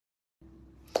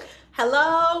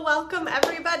Hello, welcome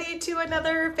everybody to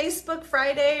another Facebook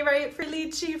Friday, right? For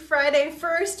Lychee Friday,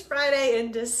 first Friday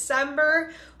in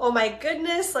December. Oh my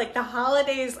goodness, like the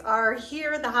holidays are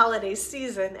here, the holiday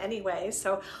season anyway.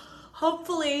 So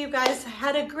hopefully you guys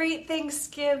had a great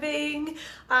Thanksgiving.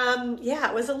 Yeah,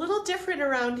 it was a little different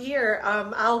around here.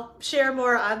 I'll share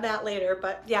more on that later,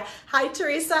 but yeah. Hi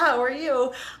Teresa, how are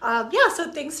you? Yeah,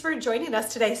 so thanks for joining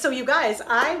us today. So you guys,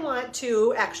 I want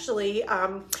to actually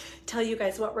tell you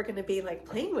guys what we're going to be like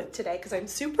playing with today because I'm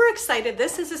super excited.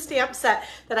 This is a stamp set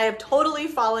that I have totally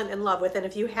fallen in love with, and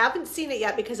if you haven't seen it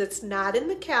yet because it's not in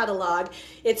the catalog,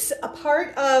 it's a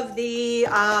part of the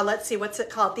let's see, what's it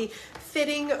called, the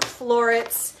Fitting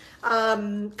Florets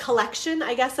collection,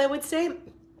 I guess I would say.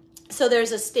 So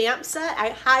there's a stamp set.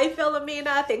 Hi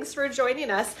Philomena, thanks for joining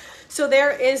us. So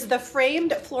there is the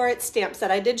framed floret stamp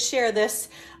set. I did share this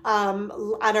on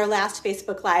our last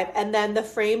Facebook Live, and then the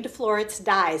framed florets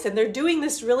dies. And they're doing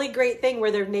this really great thing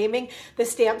where they're naming the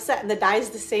stamp set and the dies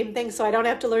the same thing, so I don't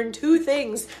have to learn two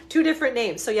different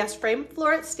names. So yes, framed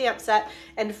floret stamp set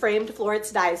and framed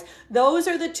florets dies. Those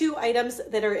are the two items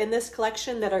that are in this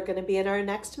collection that are going to be in our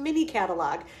next mini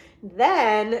catalog.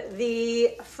 Then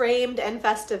the framed and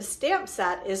festive stamp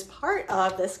set is part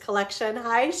of this collection.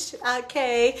 Hi,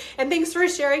 Kay, and thanks for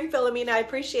sharing, Philomena. I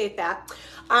appreciate that.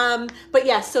 But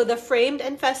yeah, so the framed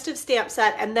and festive stamp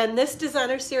set, and then this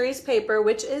designer series paper,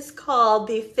 which is called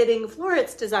the Fitting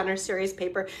Florets designer series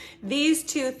paper. These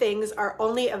two things are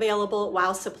only available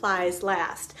while supplies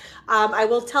last. I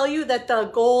will tell you that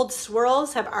the gold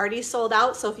swirls have already sold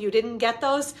out. So if you didn't get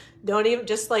those, don't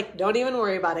even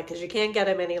worry about it because you can't get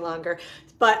them any longer.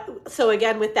 But so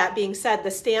again, with that being said,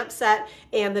 the stamp set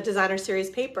and the designer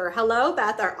series paper, hello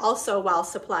Beth, are also while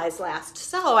supplies last.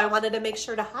 So I wanted to make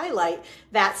sure to highlight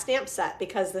that stamp set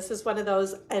because this is one of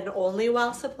those and only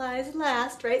while supplies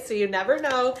last, right? So you never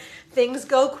know, things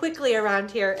go quickly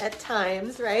around here at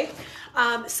times, right?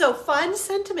 So fun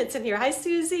sentiments in here. Hi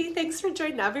Susie, thanks for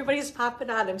joining. Everybody's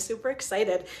popping on. I'm super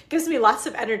excited. Gives me lots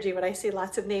of energy when I see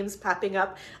lots of names popping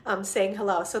up saying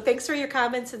hello. So thanks for your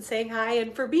comments and saying hi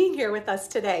and for being here with us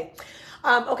today.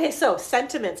 Okay, so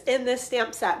sentiments in this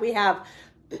stamp set. We have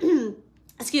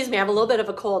excuse me, I have a little bit of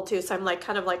a cold too, so I'm like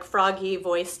kind of like froggy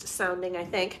voiced sounding, I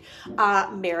think.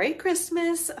 Merry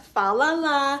Christmas, fa la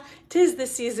la, 'tis the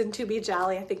season to be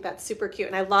jolly. I think that's super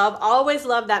cute. And I always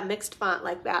love that mixed font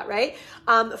like that, right?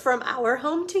 From our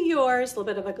home to yours, a little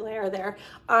bit of a glare there.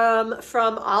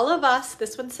 From all of us,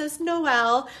 this one says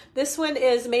Noel. This one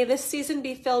is may this season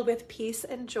be filled with peace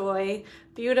and joy.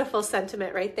 Beautiful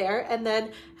sentiment right there. And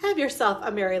then have yourself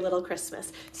a merry little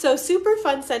Christmas. So super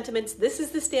fun sentiments. This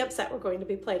is the stamp set we're going to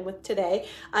be playing with today.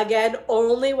 Again,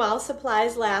 only while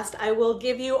supplies last. I will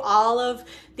give you all of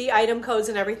the item codes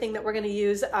and everything that we're going to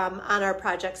use on our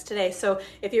projects today. So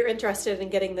if you're interested in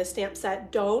getting the stamp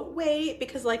set, don't wait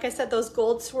because like I said, those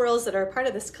gold swirls that are part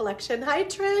of this collection. Hi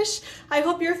Trish, I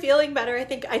hope you're feeling better. I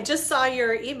think I just saw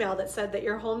your email that said that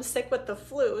you're homesick with the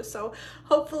flu. So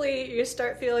hopefully you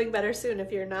start feeling better soon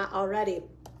if you're not already.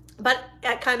 But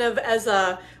kind of as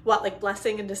a, like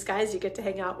blessing in disguise, you get to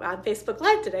hang out on Facebook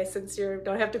Live today since you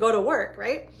don't have to go to work,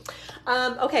 right?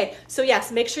 Okay, so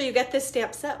yes, make sure you get this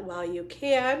stamp set while you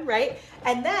can, right?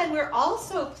 And then we're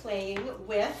also playing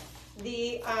with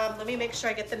the, let me make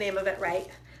sure I get the name of it right.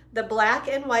 The Black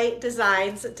and White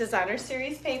Designs Designer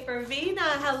Series paper. Vina,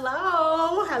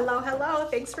 hello, hello, hello.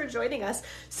 Thanks for joining us.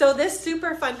 So this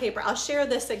super fun paper, I'll share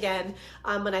this again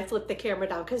when I flip the camera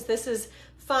down because this is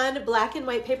fun black and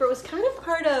white paper. It was kind of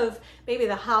part of maybe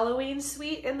the Halloween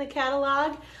suite in the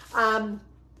catalog.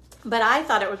 But I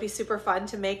thought it would be super fun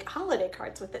to make holiday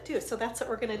cards with it too. So that's what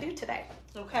we're gonna do today,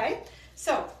 okay?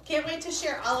 So can't wait to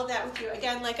share all of that with you.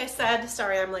 Again, like I said,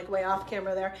 sorry, I'm like way off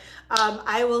camera there.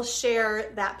 I will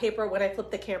share that paper when I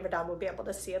flip the camera down. We'll be able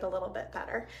to see it a little bit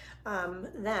better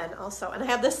then also. And I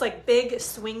have this like big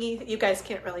swingy, you guys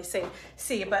can't really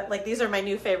see, but like these are my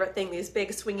new favorite thing, these big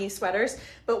swingy sweaters.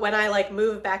 But when I like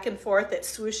move back and forth, it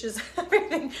swooshes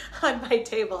everything on my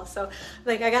table. So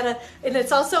like I gotta, and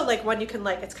it's also like one you can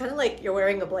like, it's kind of like you're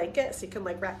wearing a blanket so you can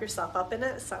like wrap yourself up in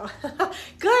it. So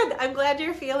good, I'm glad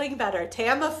you're feeling better.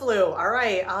 Tamiflu, all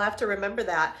right, I'll have to remember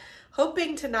that.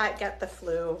 Hoping to not get the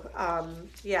flu.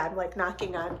 Yeah, I'm like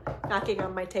knocking on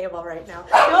my table right now.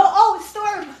 Oh,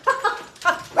 Storm!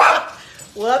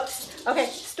 Whoops. Okay,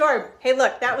 Storm. Hey,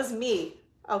 look, that was me.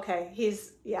 Okay,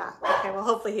 yeah. Okay, well,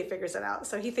 hopefully he figures it out.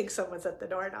 So he thinks someone's at the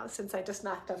door now since I just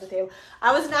knocked on the table.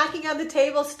 I was knocking on the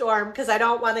table, Storm, because I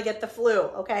don't want to get the flu,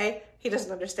 okay? He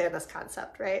doesn't understand this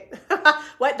concept, right?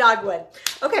 What dog would?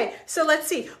 Okay, so let's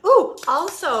see. Ooh,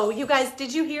 also, you guys,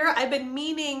 did you hear? I've been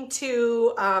meaning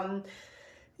to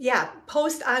yeah,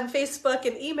 post on Facebook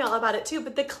and email about it too,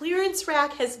 but the clearance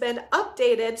rack has been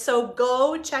updated, so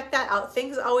go check that out.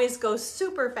 Things always go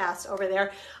super fast over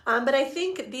there. But I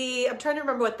think I'm trying to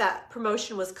remember what that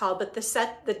promotion was called, but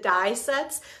the die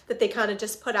sets that they kind of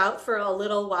just put out for a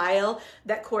little while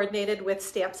that coordinated with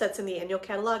stamp sets in the annual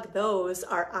catalog, those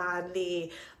are on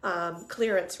the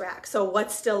clearance rack. So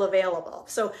what's still available?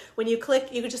 So when you click,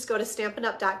 you can just go to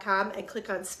stampinup.com and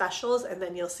click on specials, and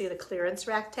then you'll see the clearance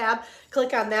rack tab.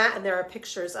 Click on that, and there are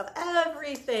pictures of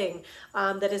everything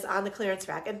that is on the clearance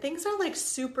rack, and things are like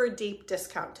super deep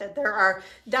discounted. There are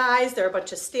dies, there are a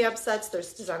bunch of stamp sets,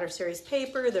 there's designer series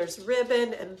paper, there's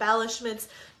ribbon, embellishments,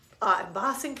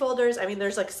 embossing folders. I mean,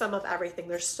 there's like some of everything.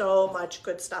 There's so much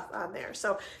good stuff on there.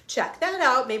 So check that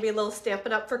out. Maybe a little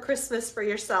Stampin' Up for Christmas for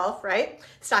yourself, right?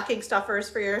 Stocking stuffers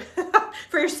for your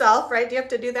for yourself, right? Do you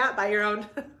have to do that? Buy your own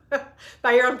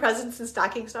buy your own presents and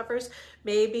stocking stuffers?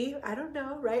 Maybe, I don't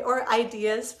know, right? Or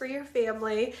ideas for your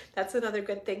family. That's another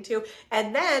good thing too.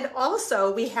 And then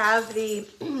also we have the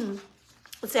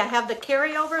let's see, I have the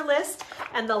carryover list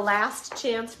and the last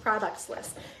chance products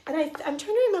list. And I'm trying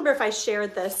to remember if I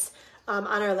shared this on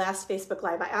our last Facebook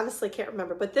Live. I honestly can't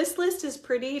remember, but this list is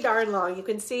pretty darn long. You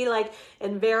can see like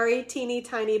in very teeny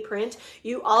tiny print.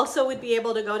 You also would be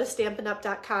able to go to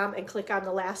stampinup.com and click on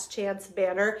the last chance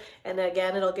banner. And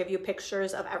again, it'll give you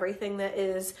pictures of everything that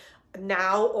is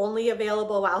now only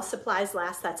available while supplies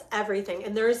last. That's everything.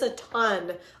 And there's a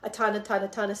ton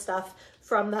of stuff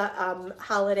from the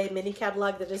holiday mini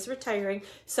catalog that is retiring.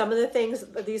 Some of the things,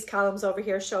 these columns over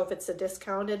here show if it's a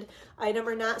discounted item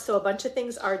or not. So a bunch of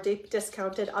things are deep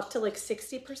discounted up to like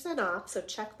 60% off. So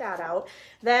check that out.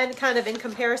 Then kind of in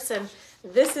comparison,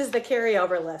 this is the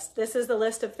carryover list. This is the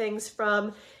list of things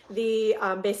from the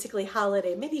basically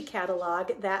holiday mini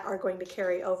catalog that are going to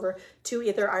carry over to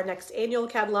either our next annual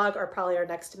catalog or probably our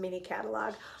next mini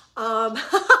catalog.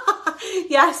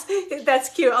 Yes, that's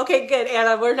cute. Okay, good,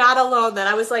 Anna. We're not alone then.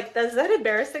 I was like, is that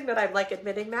embarrassing that I'm like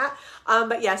admitting that?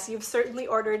 But yes, you've certainly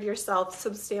ordered yourself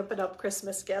some Stampin' Up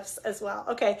Christmas gifts as well.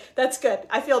 Okay, that's good.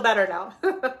 I feel better now.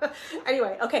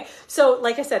 Anyway, okay. So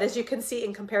like I said, as you can see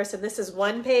in comparison, this is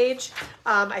one page.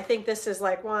 I think this is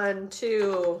like one,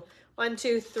 two,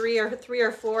 three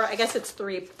or four. I guess it's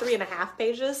three and a half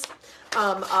pages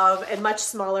of a much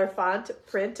smaller font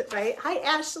print, right? Hi,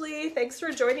 Ashley. Thanks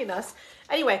for joining us.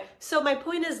 Anyway, so my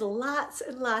point is lots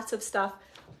and lots of stuff.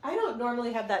 I don't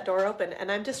normally have that door open, and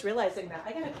I'm just realizing that.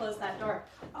 I gotta close that door.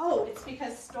 Oh, it's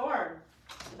because Storm,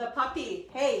 the puppy,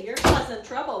 hey, you're causing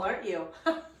trouble, aren't you?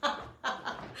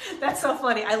 That's so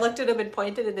funny. I looked at him and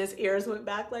pointed, and his ears went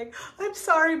back like, I'm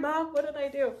sorry, Mom. What did I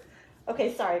do?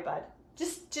 Okay, sorry, bud.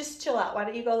 Just chill out. Why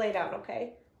don't you go lay down,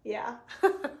 okay? Yeah.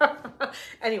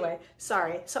 Anyway,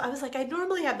 sorry. So I was like, I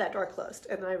normally have that door closed,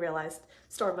 and then I realized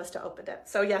Storm must have opened it.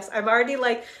 So yes, I'm already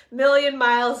like million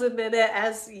miles a minute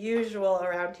as usual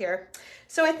around here.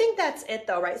 So I think that's it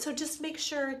though, right? So just make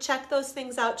sure, check those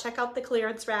things out. Check out the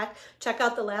clearance rack. Check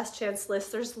out the last chance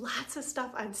list. There's lots of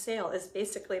stuff on sale is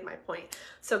basically my point.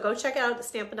 So go check it out at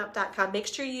stampinup.com. Make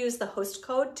sure you use the host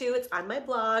code too. It's on my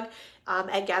blog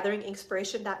at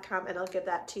gatheringinspiration.com, and I'll give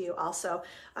that to you also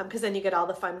because then you get all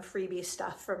the fun freebie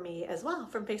stuff from me as well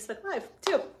from Facebook Live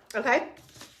too, okay?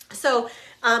 So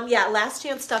yeah, last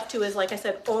chance stuff too is, like I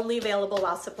said, only available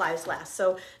while supplies last.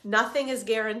 So nothing is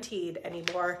guaranteed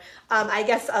anymore. I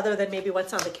guess other than maybe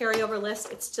what's on the carryover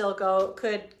list, it still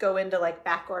could go into like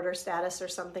back order status or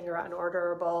something, or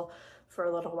unorderable for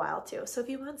a little while too. So if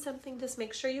you want something, just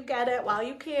make sure you get it while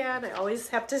you can. I always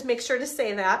have to make sure to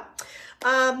say that.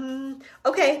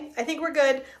 Okay, I think we're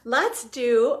good. Let's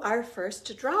do our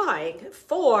first drawing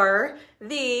for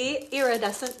the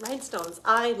iridescent rhinestones.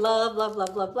 I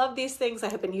love these things. I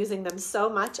have been using them so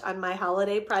much on my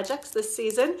holiday projects this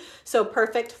season. So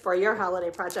perfect for your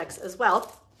holiday projects as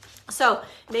well. So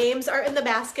names are in the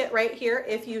basket right here.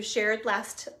 If you shared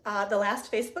the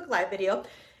last Facebook Live video,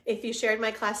 if you shared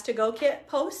my Class to Go kit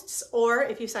posts, or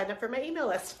if you signed up for my email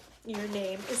list, your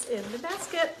name is in the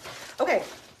basket. Okay,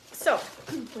 so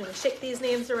I'm gonna shake these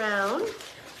names around,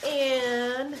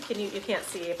 and you can't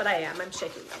see, but I'm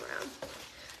shaking them around.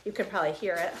 You can probably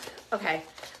hear it. Okay,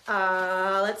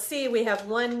 let's see, we have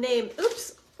one name.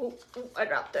 Oops, ooh, I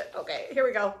dropped it. Okay, here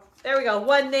we go. There we go,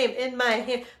 one name in my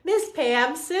hand. Miss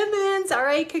Pam Simmons. All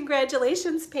right,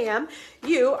 congratulations, Pam.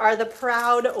 You are the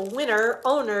proud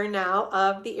owner now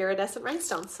of the iridescent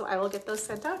rhinestones. So I will get those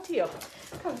sent out to you.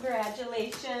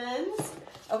 Congratulations.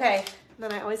 Okay,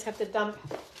 then I always have to dump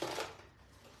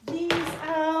these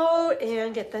out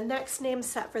and get the next name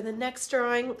set for the next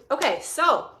drawing. Okay,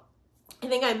 so I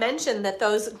think I mentioned that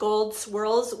those gold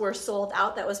swirls were sold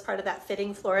out. That was part of that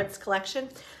Fitting Florence collection,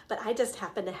 but I just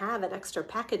happen to have an extra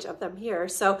package of them here.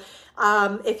 So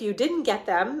if you didn't get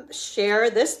them,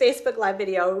 share this Facebook Live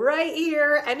video right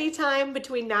here anytime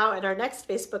between now and our next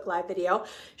Facebook Live video.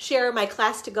 Share my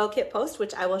Class to Go kit post,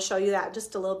 which I will show you that in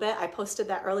just a little bit. I posted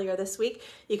that earlier this week.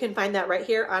 You can find that right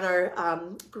here on our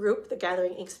group, the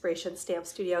Gathering Inspiration Stamp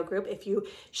Studio group. If you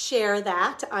share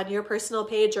that on your personal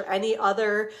page or any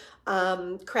other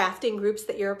crafting groups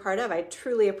that you're a part of, I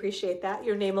truly appreciate that.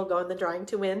 Your name will go in the drawing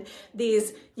to win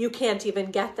these. You can't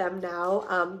even get them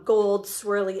now. Gold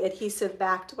swirly adhesive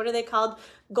backed, what are they called?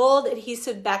 Gold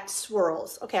adhesive backed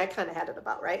swirls. Okay, I kind of had it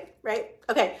about right?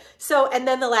 Okay, so, and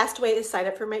then the last way is sign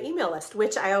up for my email list,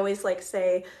 which I always like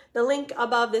say, the link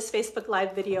above this Facebook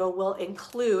Live video will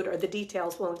include, or the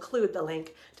details will include the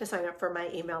link to sign up for my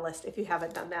email list if you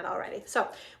haven't done that already. So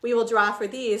we will draw for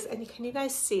these, and can you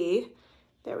guys see?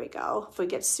 There we go. If we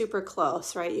get super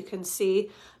close, right, you can see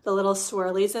the little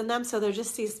swirlies in them. So they're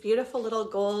just these beautiful little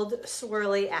gold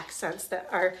swirly accents that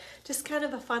are just kind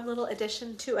of a fun little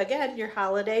addition to, again, your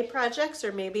holiday projects,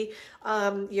 or maybe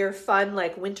your fun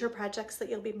like winter projects that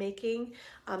you'll be making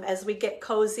as we get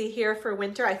cozy here for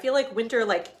winter. I feel like winter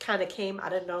like kind of came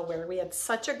out of nowhere. We had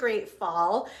such a great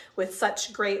fall with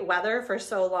such great weather for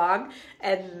so long,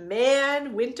 and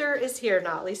man, winter is here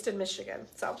now, at least in Michigan.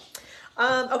 So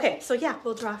okay, so yeah,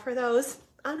 we'll draw for those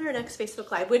on our next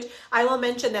Facebook Live, which I will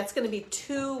mention that's going to be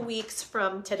 2 weeks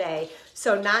from today.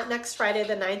 So not next Friday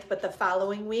the 9th, but the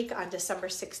following week on December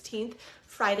 16th.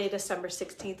 Friday, December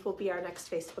 16th will be our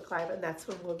next Facebook Live, and that's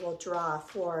when we will draw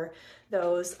for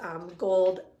those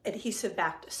gold adhesive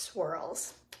backed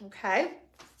swirls. Okay.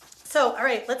 So, all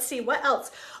right, let's see what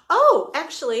else. Oh,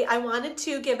 actually, I wanted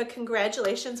to give a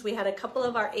congratulations. We had a couple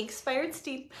of our Inspired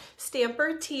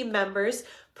Stamper team members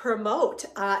promote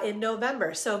in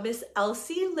November. So Miss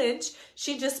Elsie Lynch,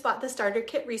 she just bought the starter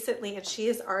kit recently, and she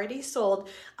has already sold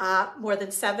more than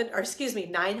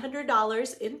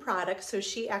 $900 in products. So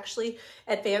she actually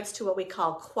advanced to what we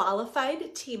call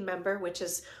qualified team member, which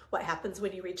is what happens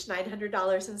when you reach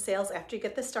 $900 in sales after you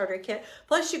get the starter kit.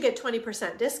 Plus you get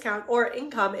 20% discount or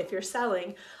income if you're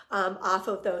selling off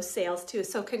of those sales too.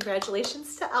 So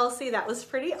congratulations to Elsie. That was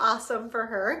pretty awesome for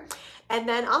her. And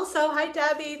then also, hi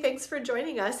Debbie, thanks for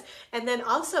joining us. And then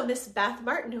also Miss Beth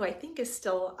Martin, who I think is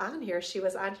still on here. She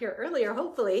was on here earlier,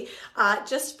 hopefully,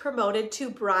 just promoted to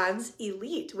Bronze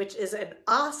Elite, which is an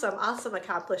awesome, awesome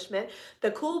accomplishment.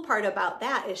 The cool part about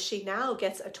that is she now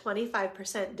gets a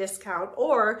 25% discount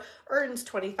or earns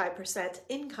 25%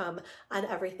 income on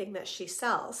everything that she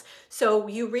sells. So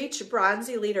you reach Bronze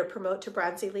Elite or promote to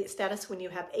Bronze Elite status when you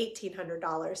have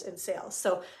 $1,800 in sales.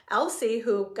 So Elsie,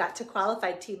 who got to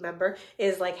qualified team member,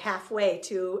 is like halfway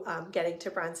to getting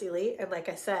to Bronze Elite. And like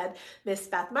I said, Miss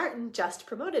Beth Martin just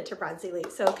promoted to Bronze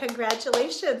Elite. So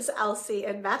congratulations, Elsie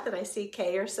and Beth. And I see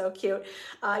Kay, you're so cute.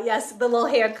 Yes, the little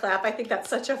hand clap. I think that's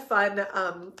such a fun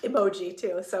emoji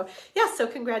too. So yeah, so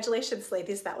congratulations,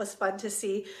 ladies. That was fun to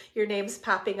see your names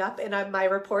popping up in my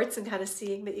reports and kind of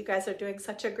seeing that you guys are doing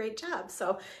such a great job.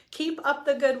 So keep up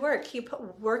the good work. Keep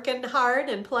working hard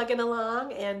and plugging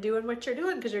along and doing what you're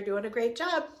doing, because you're doing a great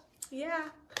job. Yeah.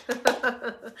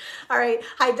 All right.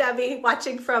 Hi, Debbie,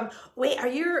 watching from, wait, I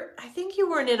think you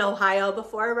weren't in Ohio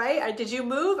before, right? Or did you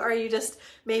move, or are you just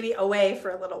maybe away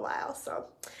for a little while? So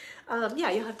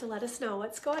yeah, you'll have to let us know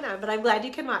what's going on, but I'm glad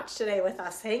you can watch today with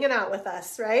us, hanging out with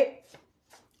us, right?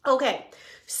 Okay.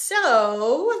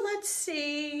 So let's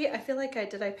see. I feel like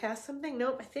did I pass something?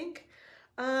 Nope. I think,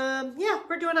 yeah,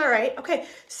 we're doing all right. Okay.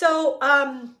 So,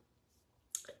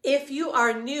 if you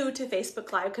are new to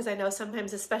Facebook Live, because I know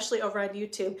sometimes, especially over on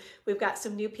YouTube, we've got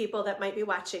some new people that might be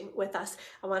watching with us.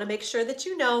 I want to make sure that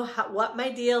you know what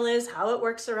my deal is, how it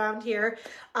works around here.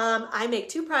 I make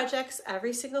 2 projects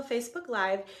every single Facebook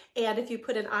Live, and if you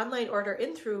put an online order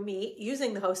in through me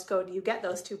using the host code, you get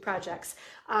those 2 projects.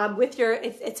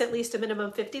 It's at least a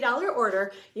minimum $50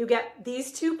 order, you get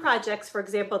these 2 projects. For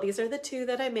example, these are the 2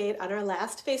 that I made on our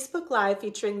last Facebook Live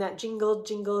featuring that Jingle,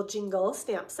 Jingle, Jingle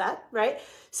stamp set, right?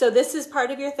 So this is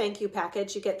part of your thank you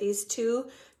package. You get these 2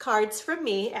 cards from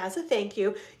me as a thank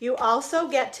you. You also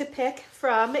get to pick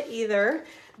from either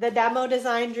the Demo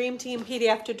Design Dream Team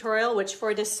PDF tutorial, which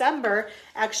for December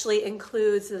actually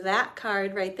includes that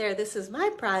card right there. This is my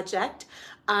project.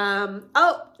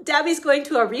 Oh, Debbie's going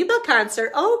to a Reba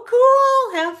concert. Oh,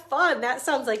 cool. Have fun. That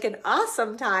sounds like an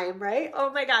awesome time, right?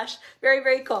 Oh my gosh. Very,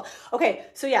 very cool. Okay.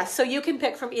 So yeah, so you can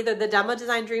pick from either the Demo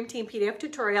Design Dream Team PDF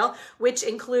tutorial, which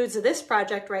includes this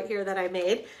project right here that I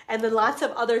made, and then lots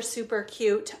of other super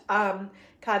cute, kind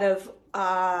of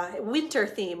winter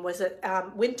theme, was it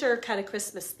winter kind of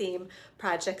Christmas theme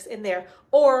projects in there,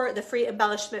 or the free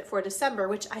embellishment for December,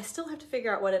 which I still have to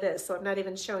figure out what it is, so I'm not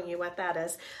even showing you what that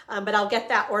is, but I'll get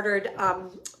that ordered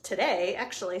today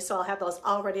actually, so I'll have those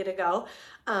all ready to go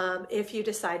if you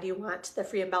decide you want the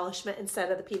free embellishment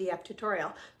instead of the PDF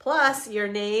tutorial. Plus, your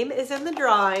name is in the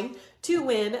drawing to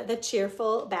win the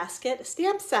Cheerful Basket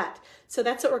stamp set. So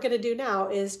that's what we're going to do now,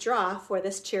 is draw for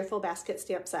this Cheerful Basket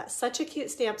stamp set. Such a cute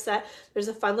stamp set. There's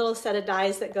a fun little set of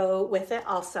dies that go with it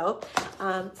also.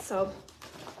 So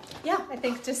yeah, I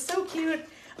think just so cute.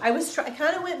 I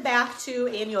kind of went back to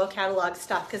annual catalog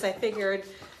stuff because I figured,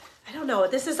 I don't know,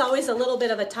 this is always a little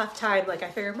bit of a tough time. Like I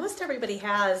figure most everybody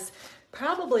has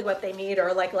probably what they need,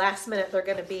 or like last minute they're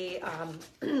going to be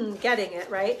getting it,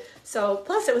 right? So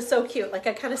plus it was so cute. Like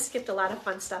I kind of skipped a lot of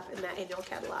fun stuff in that annual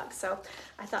catalog. So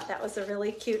I thought that was a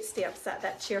really cute stamp set,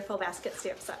 that Cheerful Basket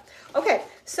stamp set. Okay,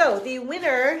 so the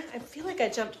winner, I feel like I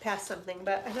jumped past something,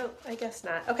 but I guess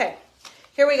not. Okay,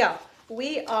 here we go.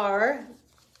 We are,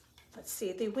 let's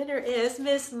see, the winner is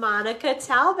Miss Monica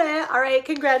Talbot. All right,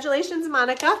 congratulations,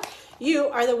 Monica. You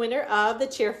are the winner of the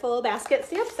Cheerful Basket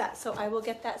stamp set. So I will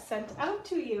get that sent out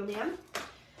to you, ma'am.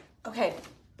 Okay,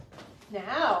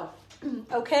 now,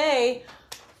 okay,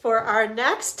 for our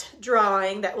next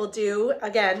drawing that we'll do,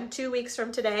 again, 2 weeks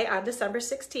from today on December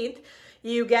 16th,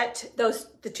 you get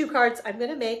the 2 cards I'm going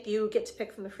to make. You get to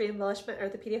pick from the free embellishment or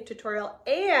the PDF tutorial,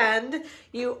 and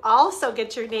you also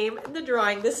get your name in the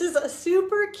drawing. This is a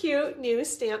super cute new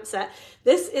stamp set.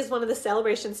 This is one of the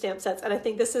celebration stamp sets, and I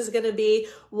think this is going to be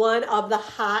one of the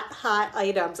hot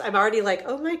items. I'm already like,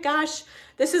 oh my gosh,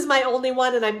 this is my only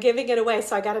one and I'm giving it away,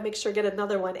 so I got to make sure to get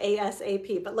another one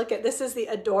ASAP. But look at, this is the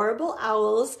Adorable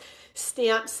Owls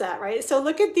stamp set, right? So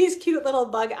look at these cute little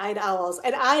bug-eyed owls,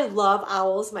 and I love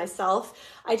owls myself.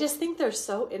 I just think they're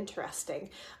so interesting.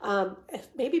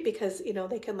 Maybe because, you know,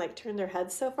 they can like turn their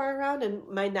heads so far around, and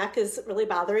my neck is really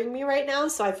bothering me right now.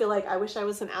 So I feel like I wish I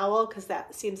was an owl, because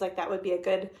that seems like that would be a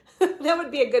good, that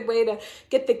would be a good way to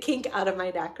get the kink out of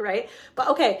my neck, right? But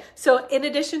okay, so in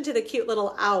addition to the cute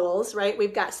little owls, right,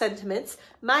 we've got sentiments.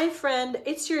 My friend,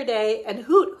 it's your day, and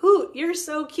hoot, hoot, you're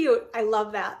so cute. I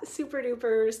love that. Super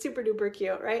duper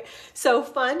cute, right? So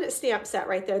fun stamp set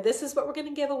right there. This is what we're going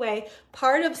to give away,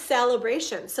 part of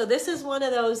Celebration. So this is one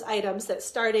of those items that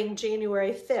starting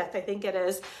January 5th, I think it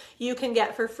is, you can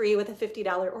get for free with a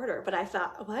 $50 order. But I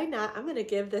thought, why not? I'm going to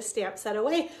give this stamp set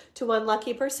away to one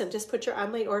lucky person. Just put your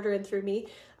online order in through me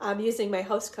using my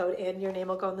host code, and your name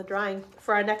will go in the drawing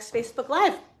for our next Facebook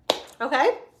Live.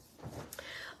 Okay?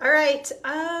 All right.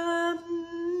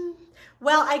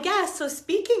 Well, I guess, so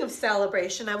speaking of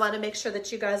Celebration, I want to make sure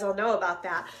that you guys all know about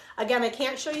that. Again, I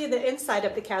can't show you the inside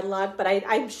of the catalog, but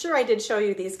I'm sure I did show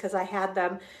you these because I had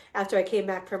them after I came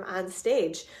back from on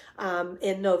stage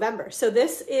in November. So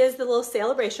this is the little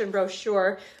Celebration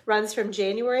brochure, runs from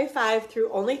January 5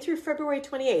 only through February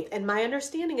 28th. And my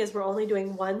understanding is we're only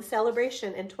doing one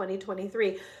celebration in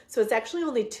 2023. So it's actually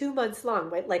only 2 months long,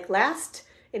 right? Like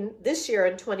this year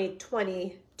in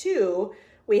 2022,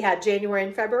 we had January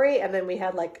and February, and then we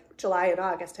had like July and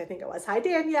August, I think it was. Hi,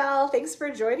 Danielle. Thanks for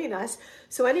joining us.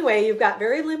 So anyway, you've got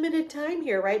very limited time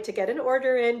here, right, to get an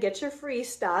order in, get your free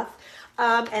stuff.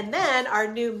 And then our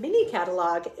new mini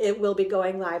catalog, it will be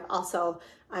going live also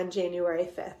on January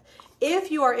 5th.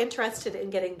 If you are interested in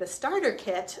getting the starter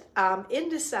kit in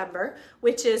December,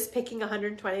 which is picking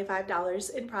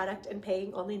 $125 in product and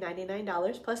paying only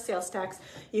 $99 plus sales tax,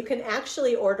 you can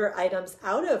actually order items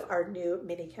out of our new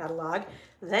mini catalog.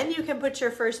 Then you can put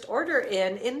your first order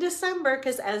in December,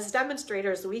 because as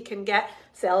demonstrators, we can get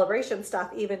Celebration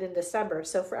stuff even in December.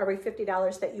 So for every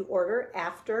 $50 that you order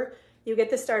after you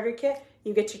get the starter kit,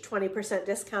 you get your 20%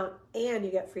 discount, and you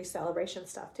get free Celebration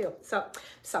stuff too. So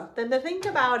something to think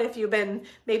about if you've been,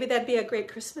 maybe that'd be a great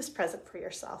Christmas present for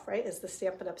yourself, right? Is the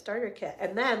Stampin' Up! Starter Kit.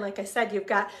 And then, like I said, you've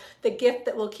got the gift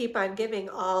that will keep on giving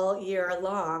all year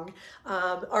long,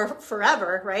 or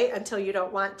forever, right? Until you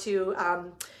don't want to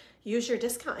use your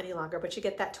discount any longer, but you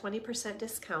get that 20%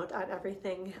 discount on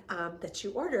everything that you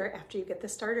order after you get the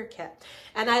starter kit.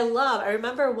 And I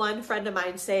remember one friend of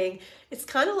mine saying, it's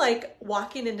kind of like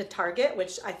walking into Target,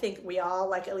 which I think we all,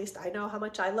 like, at least I know how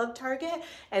much I love Target.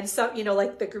 And so, you know,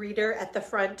 like the greeter at the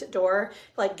front door,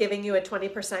 like giving you a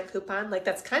 20% coupon, like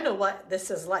that's kind of what this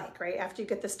is like, right? After you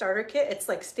get the starter kit, it's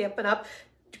like Stampin' Up!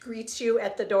 Greets you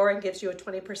at the door and gives you a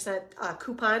 20%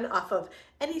 coupon off of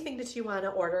anything that you want to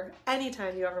order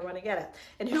anytime you ever want to get it.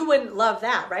 And who wouldn't love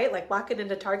that, right? Like walking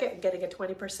into Target and getting a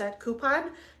 20%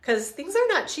 coupon, because things are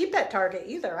not cheap at Target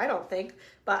either, I don't think,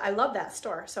 but I love that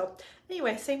store. So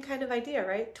anyway, same kind of idea,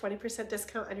 right? 20%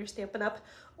 discount on your Stampin' Up!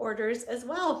 Orders as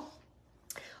well.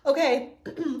 Okay.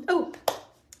 Oh,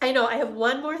 I know I have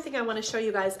one more thing I want to show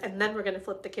you guys, and then we're going to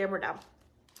flip the camera down.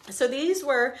 So these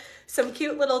were some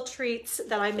cute little treats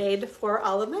that I made for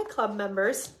all of my club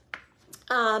members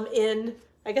in,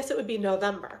 I guess it would be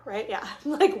November, right? Yeah.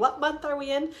 Like, what month are we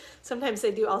in? Sometimes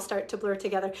they do all start to blur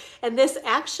together. And this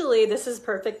actually, this is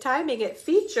perfect timing. It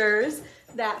features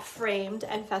that framed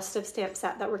and festive stamp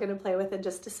set that we're going to play with in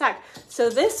just a sec. So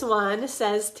this one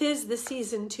says, "'Tis the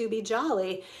season to be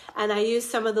jolly." And I used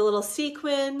some of the little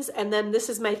sequins. And then this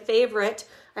is my favorite.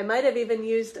 I might have even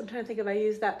used, I'm trying to think if I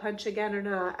used that punch again or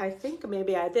not. I think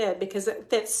maybe I did, because it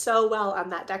fits so well on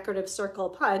that decorative circle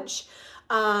punch.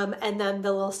 And then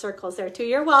the little circles there too.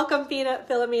 You're welcome,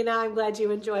 Philomena. I'm glad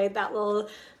you enjoyed that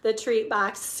the treat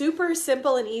box. Super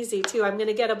simple and easy too. I'm going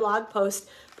to get a blog post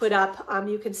put up.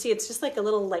 You can see it's just like a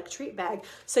little like treat bag.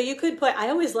 So you could put, I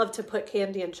always love to put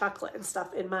candy and chocolate and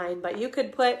stuff in mine, but you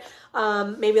could put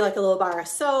maybe like a little bar of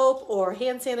soap or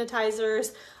hand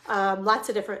sanitizers, lots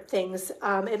of different things.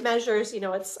 It measures, you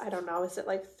know, it's, I don't know, is it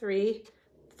like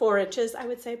 4 inches? I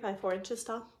would say probably 4 inches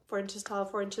tall. 4 inches tall,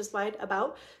 4 inches wide,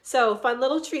 about. So fun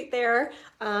little treat there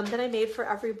that I made for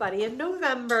everybody in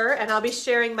November, and I'll be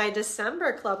sharing my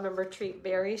December club member treat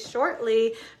very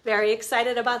shortly. Very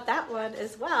excited about that one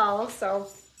as well. So,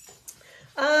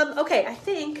 okay, I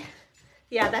think,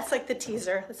 yeah, that's like the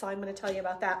teaser. That's all I'm going to tell you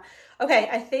about that. Okay,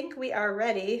 I think we are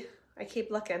ready. I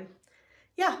keep looking.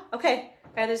 Yeah, okay.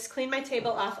 I just clean my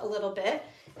table off a little bit,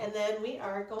 and then we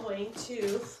are going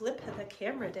to flip the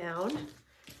camera down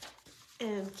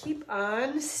and keep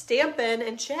on stamping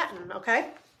and chatting,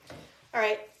 okay? All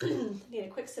right, need a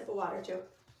quick sip of water too.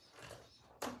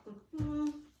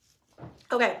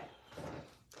 Okay.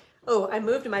 Oh, I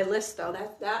moved my list though.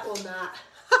 That will not.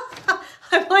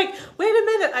 I'm like, wait a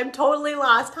minute, I'm totally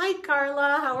lost. Hi,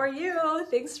 Carla, how are you?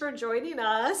 Thanks for joining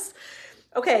us.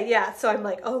 Okay, yeah, so I'm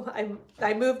like, oh,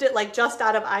 I moved it like just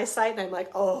out of eyesight, and I'm like,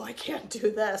 oh, I can't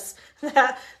do this.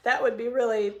 That would be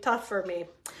really tough for me.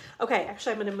 Okay,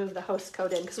 actually, I'm going to move the host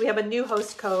code in because we have a new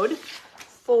host code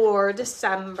for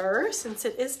December, since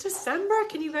it is December.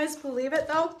 Can you guys believe it,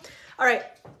 though? All right,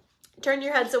 turn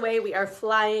your heads away. We are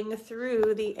flying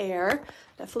through the air.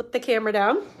 Now flip the camera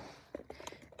down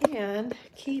and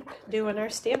keep doing our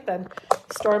stamping.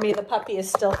 Stormy, the puppy, is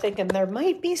still thinking there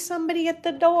might be somebody at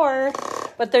the door,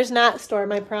 but there's not,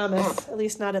 Storm, I promise. At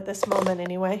least not at this moment,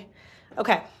 anyway.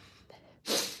 Okay.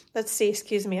 Let's see,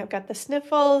 excuse me, I've got the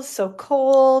sniffles, so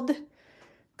cold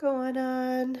going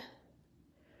on.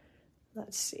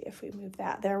 Let's see if we move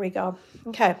that. There we go.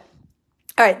 Okay.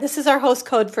 All right, this is our host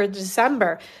code for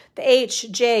December, the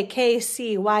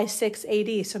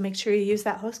HJKCY6AD. So make sure you use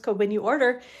that host code when you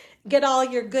order. Get all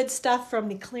your good stuff from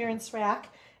the clearance rack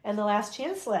and the last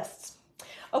chance lists.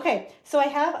 Okay, so I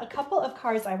have a couple of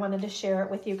cards I wanted to share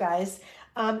with you guys.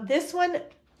 This one,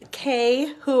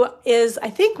 Kay, who is, I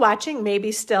think, watching,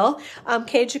 maybe still.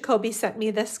 Kay Jacoby sent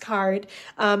me this card.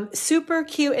 Super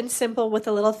cute and simple with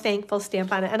a little thankful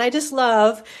stamp on it. And I just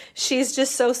love, she's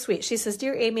just so sweet. She says,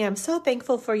 "Dear Amy, I'm so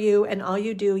thankful for you and all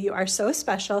you do. You are so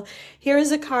special. Here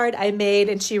is a card I made,"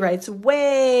 and she writes,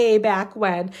 "way back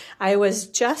when I was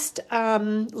just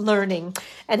learning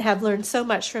and have learned so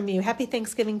much from you. Happy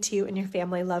Thanksgiving to you and your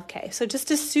family. Love, Kay." So just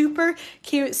a super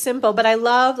cute, simple, but I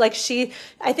love, like,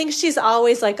 I think she's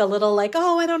always like a little like,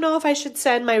 oh, I don't know if I should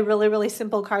send my really, really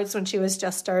simple cards when she was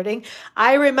just starting.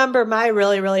 I remember my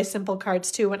really, really simple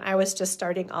cards too when I was just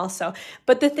starting also.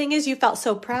 But the thing is, you felt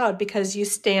so proud because you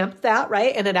stamped that,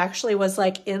 right? And it actually was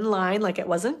like in line, like it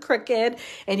wasn't crooked,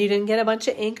 and you didn't get a bunch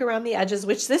of ink around the edges,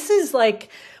 which this is like,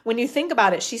 when you think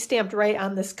about it, she stamped right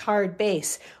on this card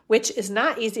base, which is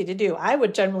not easy to do. I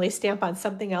would generally stamp on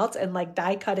something else and like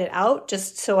die cut it out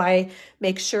just so I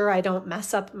make sure I don't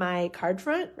mess up my card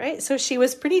front, right? So she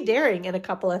was pretty daring in a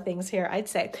couple of things here, I'd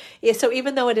say. Yeah, so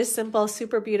even though it is simple,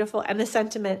 super beautiful, and the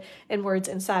sentiment and words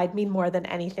inside mean more than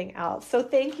anything else. So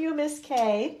thank you, Miss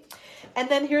Kay. And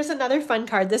then here's another fun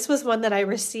card. This was one that I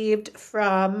received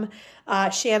from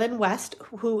Shannon West,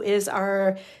 who is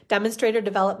our demonstrator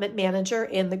development manager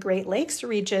in the Great Lakes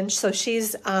region. So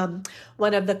she's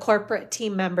one of the corporate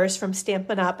team members from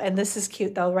Stampin' Up. And this is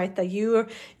cute though, right? You're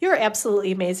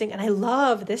absolutely amazing. And I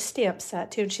love this stamp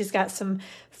set too. And she's got some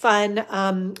fun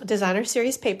designer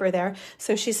series paper there.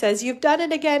 So she says, "You've done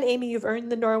it again, Amy. You've earned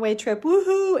the Norway trip.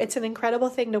 Woohoo! It's an incredible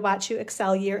thing to watch you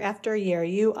excel year after year.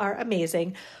 You are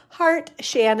amazing. Heart heart,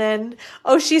 Shannon.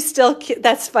 Oh, she's still cute.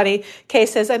 That's funny. Kay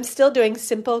says, I'm still doing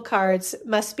simple cards.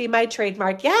 Must be my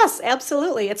trademark. Yes,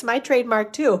 absolutely. It's my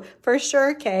trademark too, for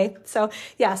sure, Kay. So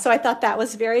yeah, so I thought that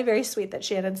was very, very sweet that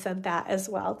Shannon sent that as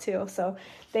well too. So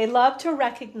they love to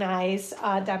recognize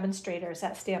demonstrators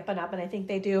at Stampin' Up, and I think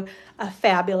they do a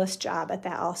fabulous job at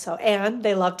that also. And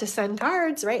they love to send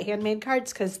cards, right? Handmade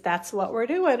cards, because that's what we're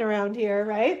doing around here,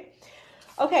 right?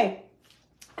 Okay,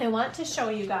 I want to show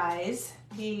you guys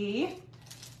the,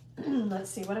 let's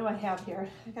see, what do I have here?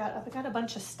 I got a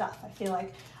bunch of stuff, I feel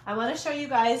like. I want to show you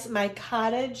guys my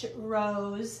Cottage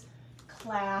Rose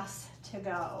class to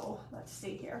go. Let's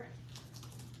see here.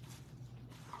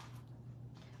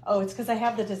 Oh, it's because I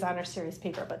have the designer series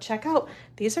paper, but check out,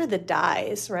 these are the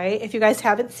dies, right? If you guys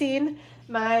haven't seen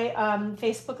my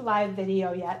Facebook Live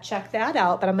video yet, check that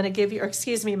out. But I'm going to give you, or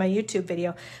excuse me, my YouTube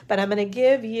video, but I'm going to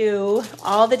give you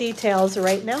all the details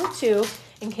right now too,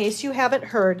 in case you haven't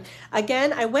heard.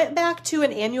 Again, I went back to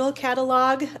an annual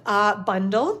catalog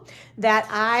bundle that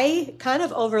I kind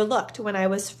of overlooked when I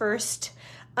was first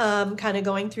kind of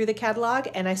going through the catalog,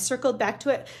 and I circled back to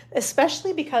it,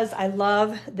 especially because I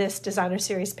love this designer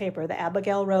series paper, the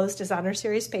Abigail Rose designer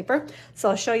series paper.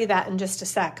 So I'll show you that in just a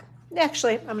sec.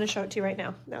 Actually, I'm going to show it to you right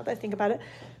now that I think about it.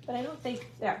 But I don't think,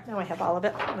 there, now I have all of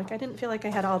it. Like, I didn't feel like I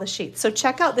had all the sheets. So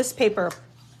check out this paper.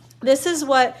 This is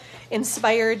what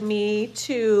inspired me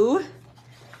to,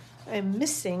 I'm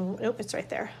missing, nope, it's right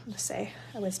there. I'm going to say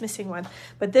I was missing one.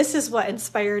 But this is what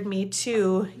inspired me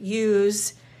to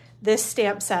use this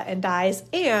stamp set and dies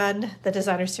and the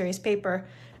designer series paper.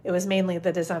 It was mainly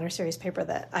the designer series paper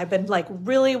that I've been like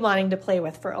really wanting to play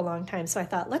with for a long time. So I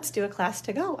thought, let's do a class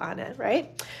to go on it,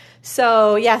 right?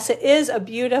 So yes, it is a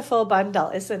beautiful bundle,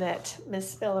 isn't it,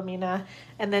 Miss Philomena?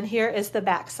 And then here is the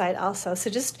back side also.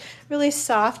 So just really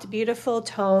soft, beautiful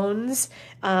tones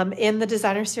in the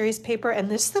designer series paper. And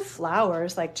this the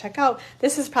flowers, like check out,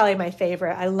 this is probably my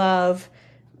favorite. I love,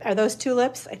 are those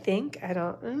tulips? I think. I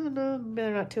don't know.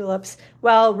 They're not tulips.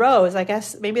 Well, rose, I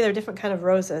guess. Maybe they're different kind of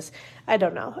roses. I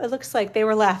don't know. It looks like they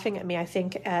were laughing at me, I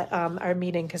think, at our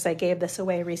meeting because I gave this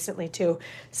away recently too.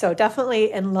 So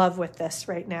definitely in love with this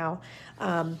right now.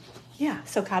 Yeah,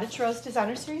 so Cottage Rose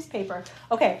Designer Series paper.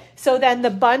 Okay, so then the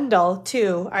bundle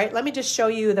too. All right, let me just show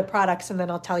you the products and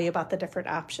then I'll tell you about the different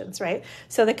options, right?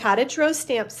 So the Cottage Rose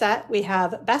stamp set, we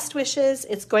have Best Wishes.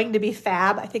 It's going to be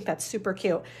fab. I think that's super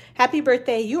cute. Happy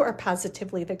birthday. You are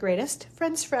positively the greatest.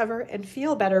 Friends forever and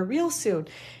feel better real soon.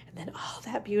 And then all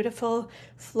that beautiful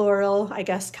floral, I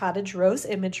guess, cottage rose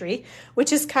imagery,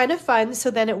 which is kind of fun.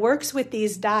 So then it works with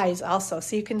these dies also.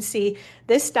 So you can see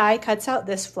this die cuts out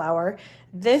this flower.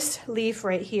 This leaf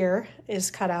right here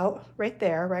is cut out right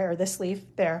there, right? Or this leaf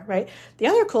there, right? The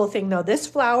other cool thing though, this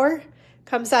flower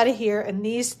comes out of here and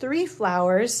these three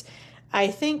flowers, I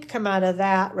think, come out of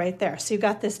that right there. So you've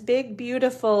got this big,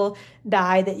 beautiful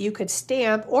die that you could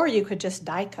stamp or you could just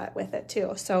die cut with it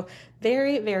too. So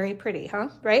very, very pretty, huh?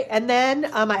 Right? And then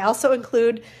I also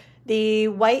include the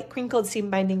white crinkled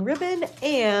seam binding ribbon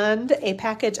and a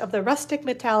package of the rustic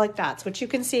metallic dots, which you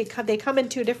can see they come in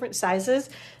two different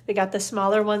sizes. They got the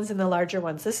smaller ones and the larger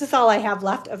ones. This is all I have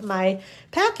left of my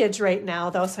package right now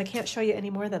though, so I can't show you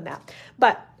any more than that.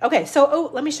 But okay,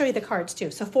 so let me show you the cards too.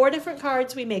 So 4 different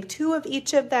cards. We make 2 of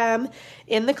each of them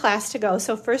in the class to go.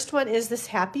 So first one is this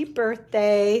happy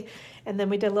birthday, and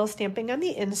then we did a little stamping on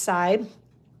the inside.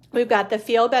 We've got the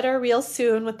Feel Better Real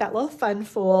Soon with that little fun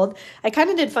fold. I kind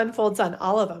of did fun folds on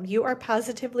all of them. You are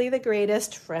positively the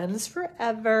greatest, friends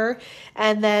forever,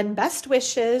 and then Best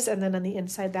Wishes, and then on the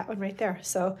inside, that one right there.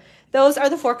 So those are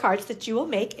the 4 cards that you will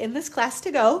make in this class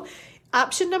to go.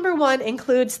 Option number 1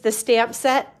 includes the stamp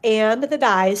set and the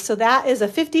dies. So that is a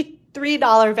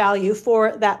 $53 value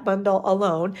for that bundle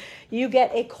alone. You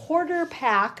get a quarter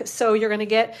pack, so you're going to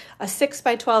get a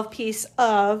 6x12 piece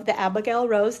of the Abigail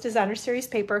Rose Designer Series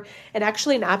paper, and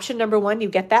actually in option number 1 you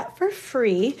get that for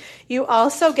free. You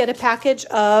also get a package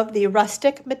of the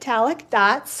rustic metallic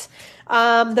dots,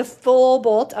 the full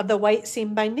bolt of the white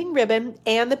seam binding ribbon,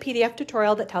 and the PDF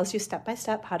tutorial that tells you step by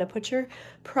step how to put your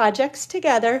projects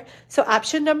together. So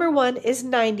option number 1 is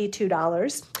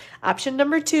 $92. Option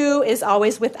number 2 is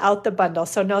always without the bundle,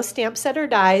 so no stamp set or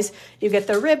dies. You get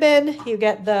the ribbon, you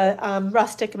get the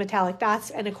rustic metallic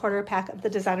dots, and a quarter pack of the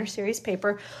Designer Series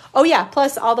paper. Oh yeah,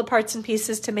 plus all the parts and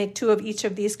pieces to make 2 of each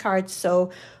of these cards,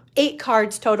 so 8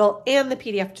 cards total, and the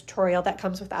PDF tutorial that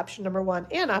comes with option number 1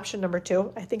 and option number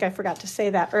 2. I think I forgot to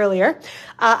say that earlier.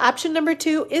 Option number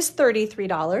 2 is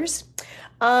 $33.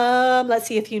 Let's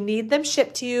see, if you need them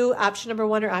shipped to you, option number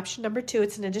 1 or option number 2,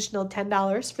 it's an additional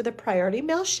 $10 for the priority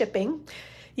mail shipping.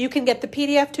 You can get the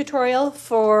PDF tutorial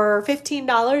for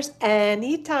 $15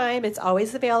 anytime. It's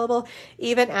always available,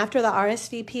 even after the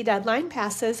RSVP deadline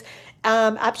passes.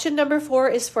 Option number 4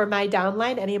 is for my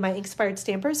downline. Any of my Inspired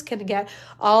Stampers can get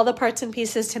all the parts and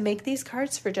pieces to make these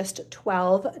cards for just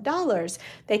 $12.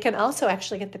 They can also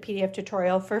actually get the PDF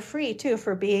tutorial for free too,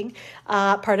 for being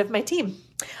part of my team.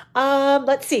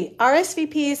 Let's see,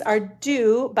 RSVPs are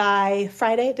due by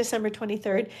Friday, December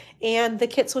 23rd, and the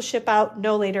kits will ship out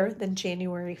no later than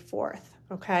January 4th.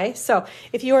 Okay, so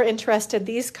if you are interested,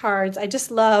 these cards, I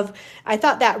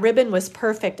thought that ribbon was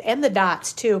perfect, and the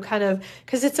dots too, kind of,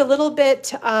 because it's a little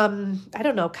bit, I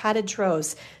don't know, cottage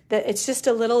rose. It's just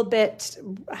a little bit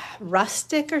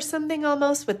rustic or something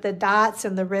almost with the dots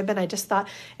and the ribbon. I just thought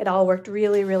it all worked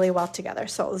really, really well together.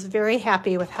 So I was very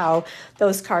happy with how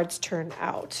those cards turned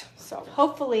out. So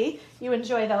hopefully you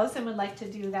enjoy those and would like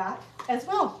to do that as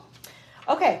well.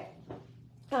 Okay,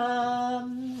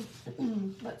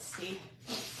 let's see.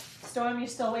 Storm, you're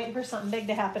still waiting for something big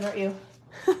to happen, aren't you?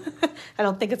 I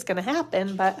don't think it's going to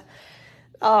happen, but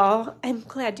oh, I'm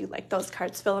glad you like those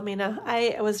cards, Philomena.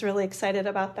 I was really excited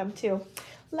about them too,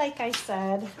 like I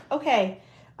said. Okay,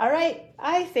 all right,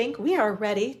 I think we are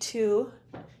ready to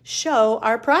show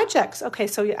our projects. Okay,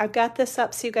 so I've got this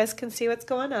up so you guys can see what's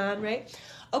going on, right?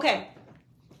 Okay.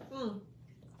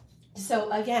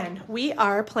 So again, we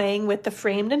are playing with the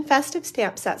framed and festive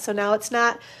stamp set. So now it's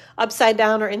not upside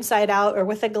down or inside out or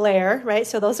with a glare, right?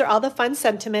 So those are all the fun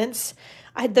sentiments.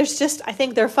 I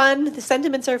think they're fun. The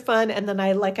sentiments are fun. And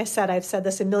then like I said, I've said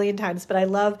this a million times, but I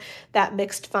love that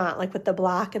mixed font, like with the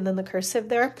block and then the cursive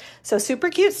there. So super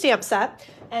cute stamp set.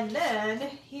 And then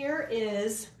here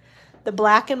is the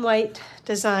black and white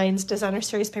designs designer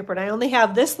series paper. And I only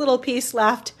have this little piece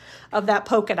left of that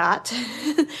polka dot.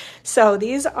 So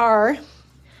these are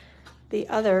the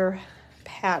other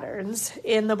patterns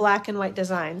in the black and white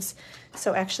designs.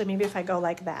 So actually maybe if I go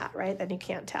like that, right, then you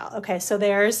can't tell. Okay, so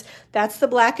that's the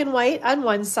black and white on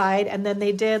one side, and then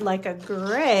they did like a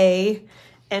gray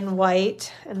and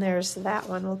white, and there's that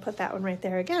one. We'll put that one right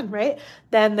there again, right?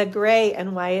 Then the gray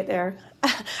and white there.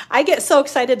 I get so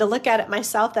excited to look at it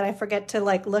myself that I forget to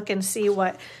like look and see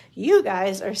what you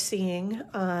guys are seeing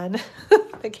on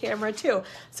the camera too.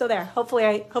 So there,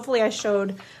 hopefully I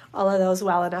showed all of those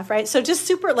well enough, right? So just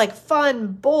super like fun,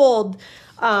 bold,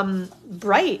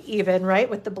 bright even, right?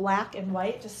 With the black and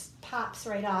white, just pops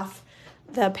right off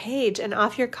the page and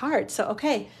off your card. So,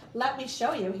 okay, let me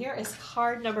show you. Here is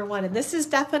card number 1. And this is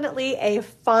definitely a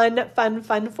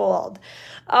fun fold.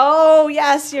 Oh,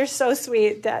 yes, you're so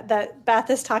sweet that Beth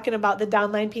is talking about the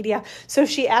downline PDF. So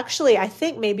she actually, I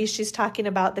think maybe she's talking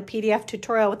about the PDF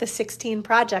tutorial with the 16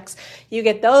 projects. You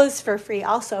get those for free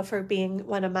also for being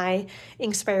one of my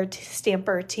Inspired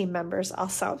Stamper team members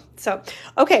also. So,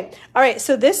 okay, all right,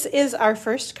 so this is our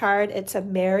first card. It's a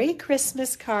Merry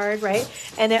Christmas card, right?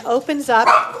 And it opens up.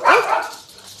 Oh,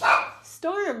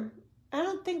 Storm, I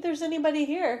don't think there's anybody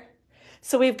here.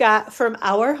 So we've got from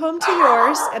our home to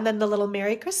yours, and then the little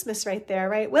Merry Christmas right there,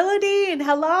 right? Willowdean,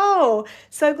 hello.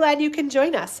 So glad you can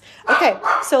join us. Okay,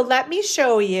 so let me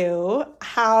show you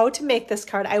how to make this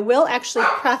card. I will actually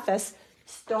preface,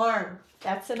 Storm,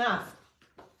 that's enough,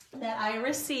 that I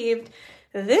received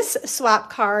this swap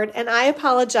card, and I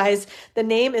apologize, the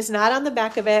name is not on the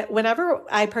back of it. Whenever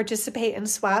I participate in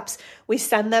swaps, we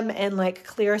send them in like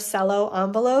clear cello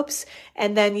envelopes,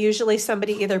 and then usually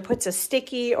somebody either puts a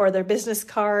sticky or their business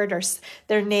card or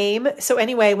their name. So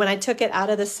anyway, when I took it out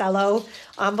of the cello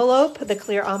envelope, the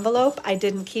clear envelope, I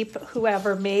didn't keep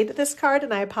whoever made this card,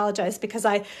 and I apologize because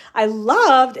I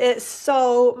loved it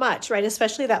so much, right?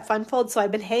 Especially that fun fold. So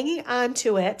I've been hanging on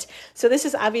to it. So this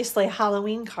is obviously a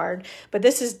Halloween card, but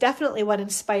this is definitely what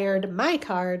inspired my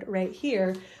card right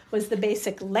here, was the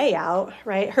basic layout,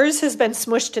 right? Hers has been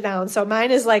smushed down, so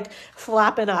mine is like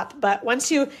flopping up. But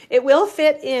it will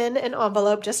fit in an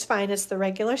envelope just fine. It's the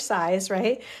regular size,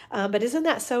 right? But isn't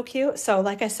that so cute? So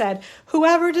like I said,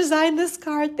 whoever designed this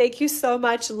card, thank you so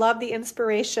much. Love the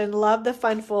inspiration, love the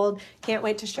fun fold. Can't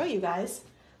wait to show you guys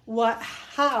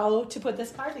how to put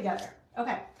this card together.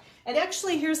 Okay. And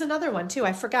actually, here's another one too.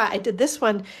 I forgot. I did this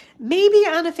one maybe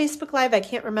on a Facebook Live. I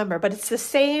can't remember, but it's the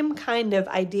same kind of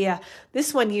idea.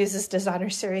 This one uses designer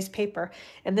series paper,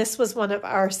 and this was one of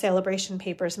our celebration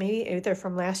papers, maybe either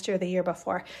from last year or the year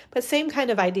before. But same kind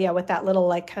of idea with that little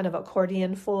like kind of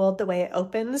accordion fold, the way it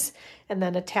opens, and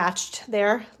then attached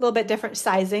there. A little bit different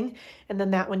sizing. And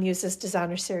then that one uses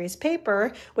designer series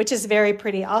paper, which is very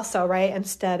pretty also, right?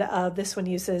 Instead of this one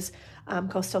uses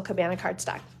Coastal Cabana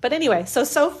cardstock. But anyway,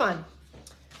 so fun.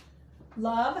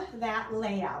 love that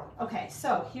layout. Okay,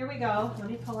 so here we go. Let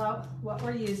me pull out what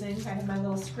we're using. I have my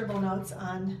little scribble notes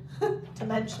on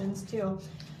dimensions too.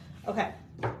 Okay.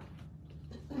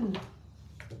 My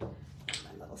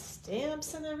little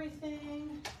stamps and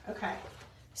everything. Okay,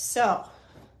 so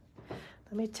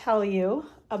let me tell you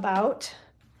about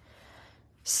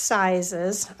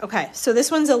sizes. Okay, so this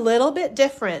one's a little bit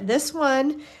different. This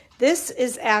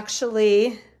is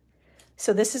actually,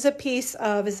 so this is a piece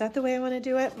of, is that the way I want to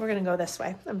do it? We're going to go this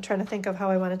way. I'm trying to think of how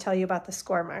I want to tell you about the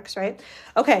score marks, right?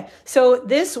 Okay, so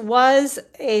this was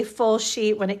a full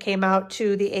sheet when it came out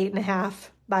to the 8.5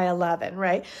 by 11,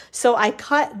 right? So I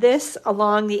cut this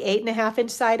along the 8.5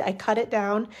 inch side. I cut it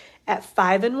down at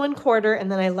 5 1/4,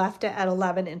 and then I left it at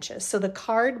 11 inches. So the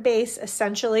card base,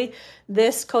 essentially,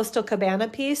 this Coastal Cabana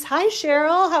piece, hi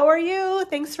Cheryl, how are you?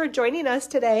 Thanks for joining us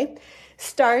today,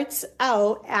 starts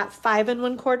out at 5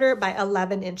 1/4 by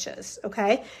 11 inches,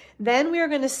 okay? Then we are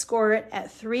going to score it at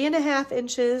 3.5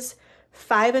 inches,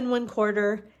 5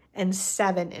 1/4, and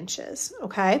 7 inches,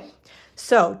 okay?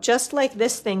 So just like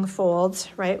this thing folds,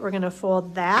 right? We're going to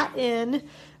fold that in,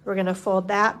 we're going to fold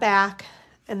that back,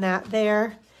 and that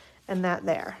there, and that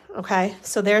there, okay?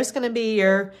 So there's going to be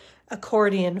your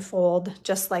accordion fold,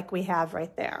 just like we have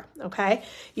right there, okay?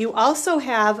 You also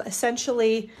have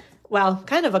essentially, well,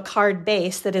 kind of a card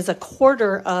base that is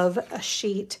 1/4 of a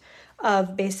sheet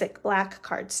of basic black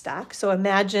cardstock. So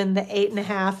imagine the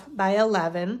 8.5 by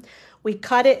 11. We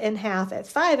cut it in half at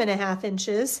 5.5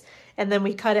 inches, and then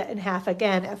we cut it in half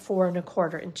again at 4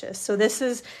 1/4 inches. So this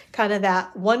is kind of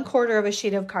that 1/4 of a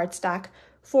sheet of cardstock,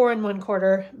 4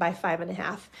 1/4 by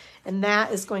 5.5. And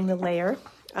that is going to layer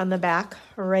on the back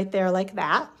right there like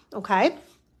that, okay?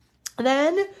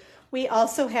 Then we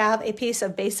also have a piece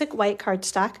of basic white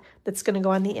cardstock that's going to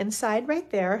go on the inside right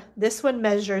there. This one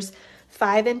measures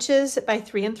 5 inches by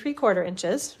 3 3/4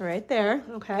 inches right there,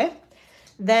 okay?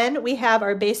 Then we have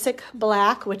our basic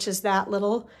black, which is that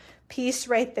little piece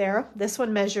right there. This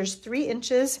one measures 3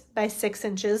 inches by 6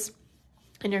 inches,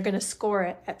 and you're going to score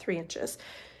it at 3 inches.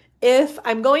 If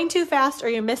I'm going too fast or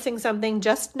you're missing something,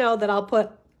 just know that I'll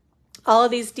put all of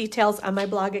these details on my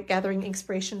blog at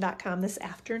gatheringinspiration.com this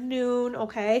afternoon,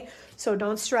 okay? So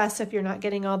don't stress if you're not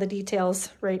getting all the details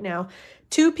right now.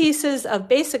 2 pieces of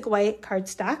basic white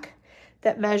cardstock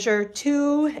that measure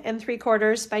 2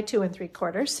 3/4 by 2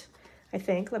 3/4, I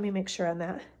think. Let me make sure on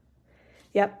that.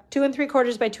 Yep, 2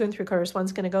 3/4 by 2 3/4.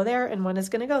 One's going to go there and one is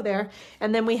going to go there.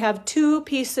 And then we have 2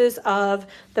 pieces of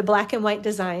the Black and White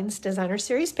Designs Designer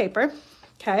Series paper.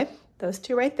 Okay, those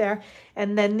 2 right there.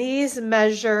 And then these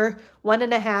measure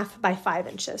 1.5 by 5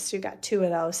 inches. So you got 2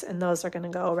 of those, and those are going to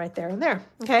go right there and there.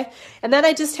 Okay, and then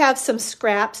I just have some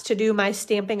scraps to do my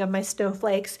stamping of my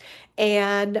snowflakes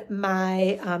and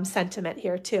my sentiment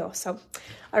here too. So,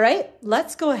 all right,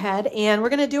 let's go ahead and we're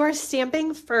going to do our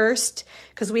stamping first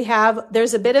because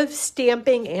there's a bit of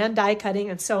stamping and die cutting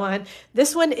and so on.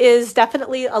 This one is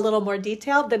definitely a little more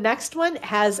detailed. The next one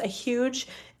has a huge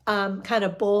kind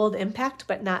of bold impact,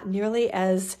 but not nearly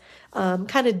as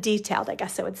kind of detailed, I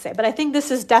guess I would say. But I think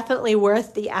this is definitely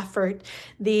worth the effort.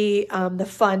 The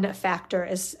fun factor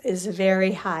is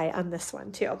very high on this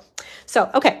one too. So,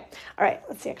 okay. All right,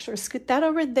 let's see. Actually, scoot that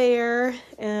over there.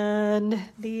 And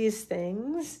these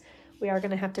things, we are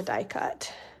going to have to die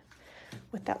cut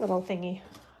with that little thingy.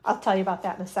 I'll tell you about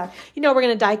that in a sec. You know, we're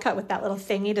going to die cut with that little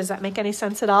thingy. Does that make any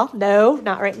sense at all? No,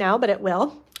 not right now, but it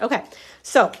will. Okay,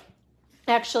 so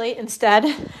actually instead,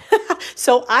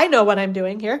 so I know what I'm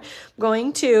doing here. I'm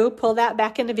going to pull that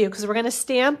back into view because we're going to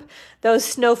stamp those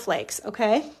snowflakes,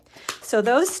 okay? So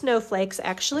those snowflakes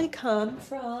actually come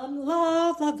from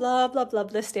love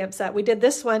this stamp set. We did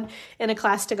this one in a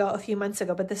class to go a few months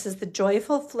ago, but this is the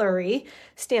Joyful Flurry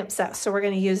stamp set. So we're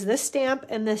going to use this stamp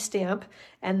and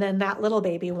then that little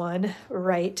baby one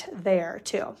right there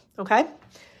too, okay?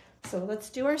 So let's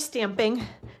do our stamping.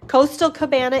 Coastal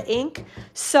Cabana ink,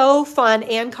 so fun,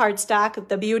 and cardstock.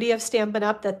 The beauty of Stampin'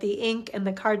 Up! That the ink and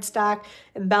the cardstock,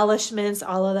 embellishments,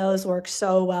 all of those work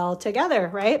so well together,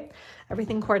 right?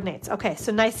 Everything coordinates. Okay,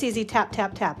 so nice, easy tap,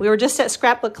 tap, tap. We were just at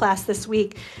scrapbook class this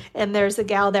week, and there's a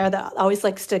gal there that always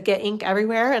likes to get ink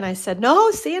everywhere, and I said, no,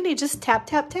 Sandy, just tap,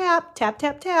 tap, tap, tap,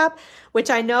 tap, tap, which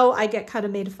I know I get kind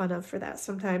of made fun of for that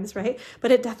sometimes, right?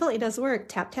 But it definitely does work.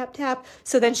 Tap, tap, tap.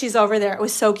 So then she's over there. It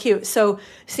was so cute. So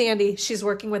Sandy, she's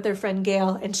working with her friend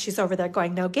Gail, and she's over there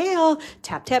going, no, Gail,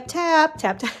 tap, tap, tap,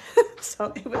 tap, tap.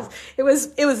 So it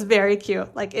was very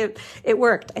cute. Like it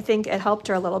worked. I think it helped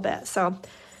her a little bit. So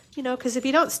you know, because if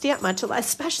you don't stamp much,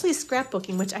 especially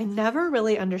scrapbooking, which I never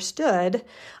really understood,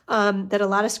 that a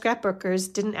lot of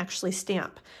scrapbookers didn't actually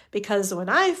stamp. Because when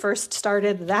I first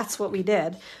started, that's what we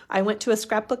did. I went to a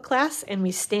scrapbook class and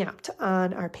we stamped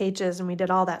on our pages and we did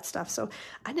all that stuff. So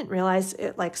I didn't realize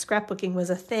it, like scrapbooking was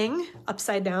a thing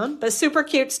upside down, but super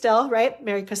cute still, right?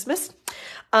 Merry Christmas.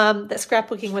 That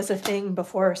scrapbooking was a thing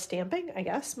before stamping, I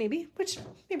guess, maybe, which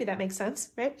maybe that makes sense,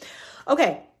 right?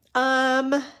 Okay.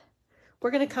 We're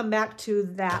going to come back to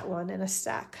that one in a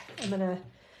sec.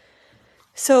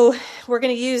 So we're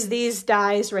going to use these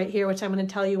dies right here, which I'm going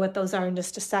to tell you what those are in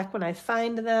just a sec when I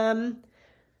find them.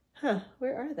 Huh,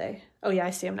 where are they? Oh yeah, I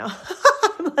see them now.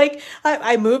 I'm like,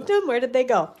 I moved them. Where did they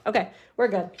go? Okay, we're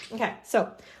good. Okay,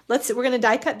 so we're going to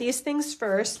die cut these things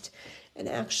first. And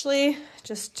actually,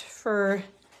 just for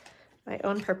my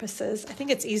own purposes, I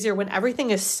think it's easier when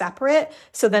everything is separate.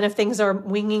 So then if things are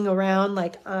winging around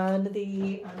like on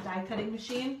the die cutting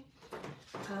machine,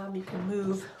 you can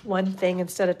move one thing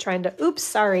instead of trying to, oops,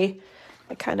 sorry.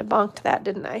 I kind of bonked that,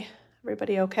 didn't I?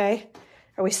 Everybody okay?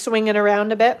 Are we swinging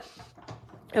around a bit?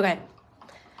 Okay.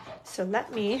 So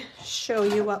let me show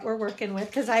you what we're working with,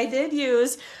 because I did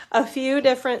use a few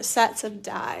different sets of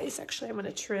dies. Actually, I'm going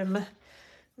to trim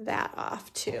that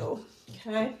off too.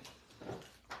 Okay.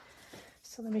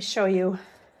 So let me show you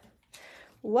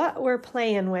what we're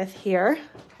playing with here.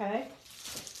 Okay.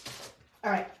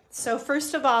 All right. So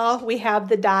first of all, we have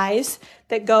the dies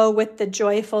that go with the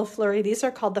Joyful Flurry. These are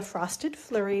called the Frosted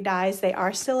Flurry dies. They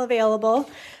are still available.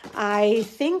 I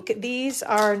think these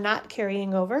are not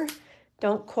carrying over.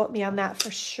 Don't quote me on that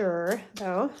for sure,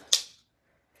 though.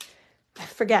 I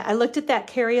forget. I looked at that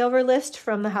carryover list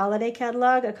from the holiday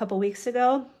catalog a couple weeks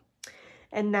ago,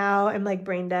 and now I'm like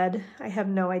brain dead. I have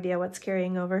no idea what's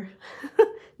carrying over.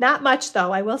 Not much,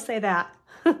 though. I will say that.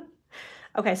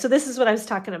 Okay, so this is what I was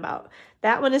talking about.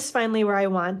 That one is finally where I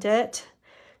want it.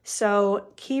 So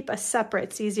keep a separate.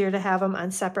 It's easier to have them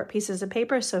on separate pieces of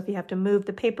paper. So if you have to move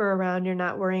the paper around, you're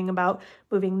not worrying about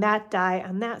moving that die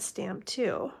on that stamp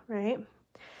too, right?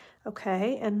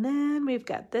 Okay, and then we've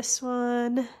got this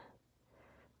one.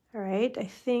 All right, I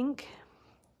think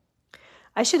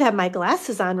I should have my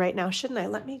glasses on right now, shouldn't I?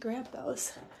 Let me grab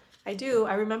those. I do.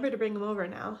 I remember to bring them over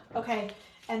now. Okay.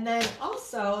 And then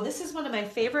also, this is one of my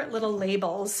favorite little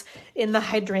labels in the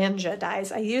hydrangea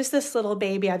dies. I use this little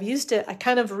baby. I've used it. I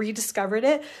kind of rediscovered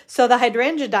it. So the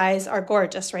hydrangea dies are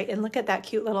gorgeous, right? And look at that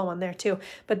cute little one there too.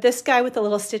 But this guy with the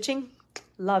little stitching,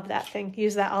 love that thing.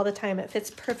 Use that all the time. It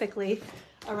fits perfectly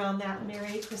around that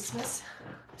Merry Christmas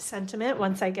sentiment.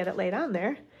 Once I get it laid on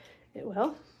there, it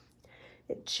will.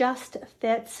 It just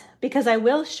fits, because I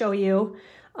will show you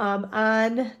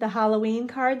on the Halloween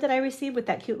card that I received with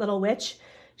that cute little witch.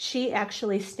 She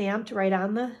actually stamped right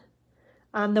on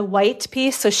the white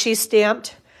piece. So she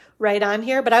stamped right on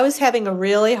here, but I was having a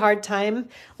really hard time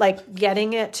like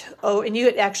getting it. Oh, and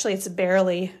it's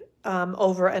barely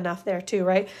over enough there too,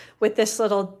 right? With this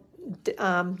little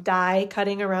die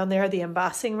cutting around there, the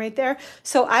embossing right there.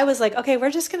 So I was like, okay,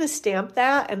 we're just going to stamp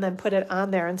that and then put it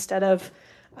on there instead of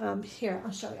here,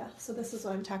 I'll show you. So this is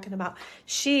what I'm talking about.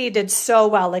 She did so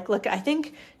well. Like, look, I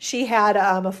think she had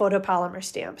a photopolymer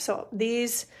stamp. So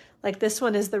these, like this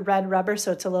one is the red rubber,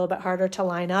 so it's a little bit harder to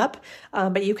line up.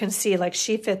 But you can see like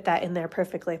she fit that in there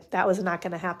perfectly. That was not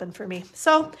going to happen for me.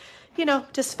 So, you know,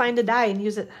 just find a die and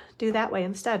use it, do that way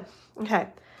instead. Okay.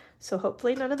 So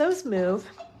hopefully none of those move.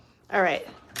 All right.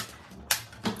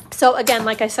 So again,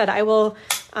 like I said, I will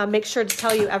make sure to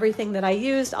tell you everything that I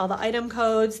used, all the item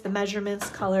codes, the measurements,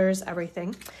 colors,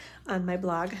 everything on my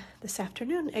blog this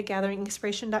afternoon at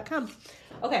gatheringinspiration.com.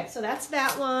 Okay, so that's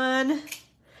that one.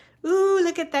 Ooh,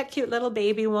 look at that cute little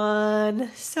baby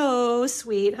one. So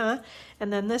sweet, huh?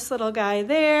 And then this little guy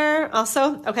there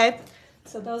also. Okay,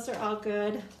 so those are all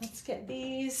good. Let's get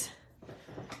these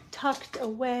tucked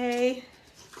away.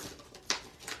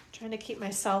 Trying to keep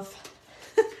myself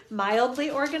mildly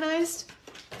organized.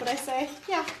 Would I say?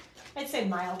 Yeah, I'd say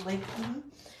mildly.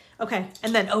 Okay,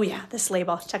 and then, oh yeah, this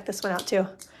label. Check this one out too.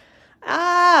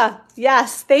 Ah,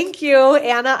 yes, thank you,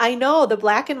 Anna. I know, the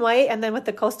black and white and then with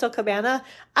the Coastal Cabana.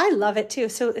 I love it too.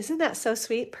 So isn't that so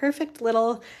sweet? Perfect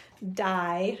little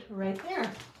die right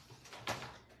there.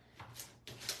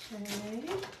 Okay.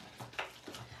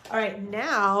 All right,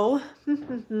 now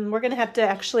we're going to have to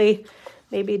actually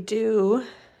maybe do,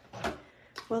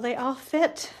 will they all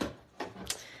fit?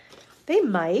 They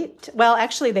might. Well,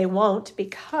 actually they won't,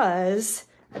 because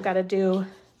I've got to do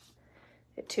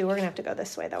it too. We're going to have to go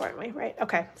this way though, aren't we? Right.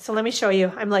 Okay. So let me show you.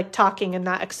 I'm like talking and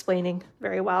not explaining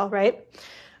very well, right?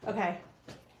 Okay.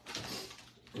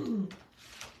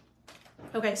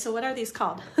 Okay, so what are these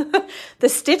called? The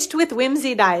Stitched with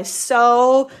Whimsy dies.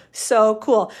 So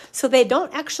cool. So they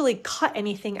don't actually cut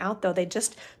anything out though. They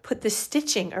just put the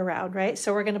stitching around, right?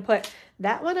 So we're gonna put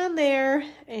that one on there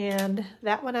and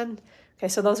that one on. Okay,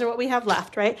 so those are what we have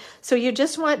left, right? So you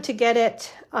just want to get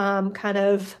it kind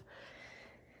of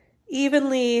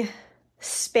evenly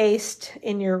spaced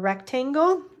in your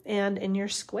rectangle and in your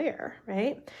square,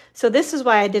 right? So this is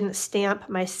why I didn't stamp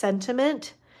my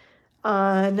sentiment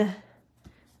on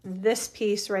this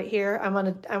piece right here. I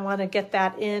want to get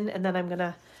that in, and then I'm going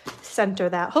to center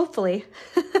that, hopefully.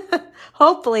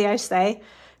 Hopefully, I say,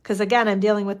 because again, I'm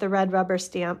dealing with the red rubber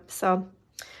stamp. So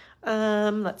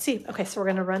let's see. Okay, so we're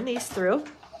going to run these through.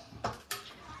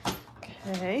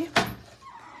 Okay.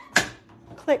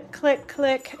 Click, click,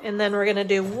 click, and then we're going to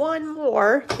do one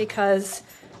more because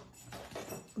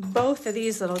both of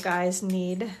these little guys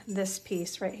need this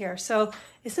piece right here. So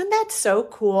isn't that so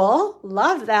cool?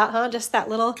 Love that, huh? Just that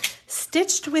little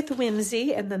Stitched with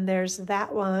Whimsy. And then there's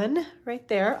that one right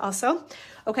there also.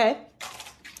 Okay,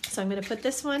 so I'm going to put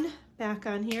this one back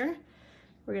on here.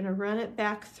 We're going to run it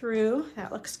back through.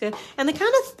 That looks good. And the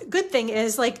kind of good thing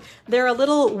is, like, they're a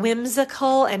little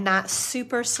whimsical and not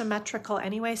super symmetrical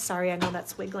anyway. Sorry, I know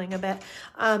that's wiggling a bit.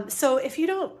 So if you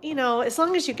don't, you know, as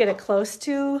long as you get it close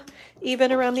to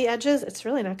even around the edges, it's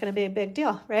really not going to be a big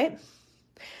deal, right?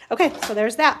 Okay, so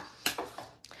there's that.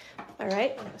 All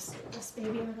right, I'm going to scoot this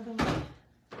baby out of the way.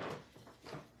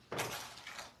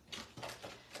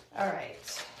 All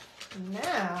right,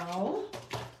 now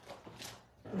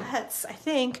I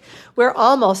think we're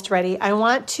almost ready. I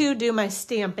want to do my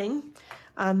stamping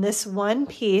on this one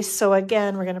piece. So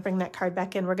again, we're going to bring that card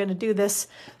back in. We're going to do this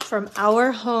from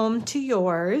our home to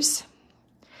yours.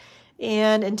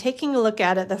 And in taking a look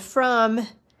at it, the from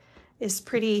is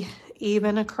pretty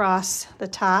even across the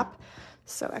top.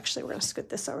 So actually, we're going to scoot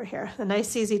this over here. A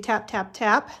nice, easy tap, tap,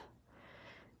 tap.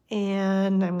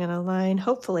 And I'm going to line,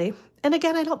 hopefully. And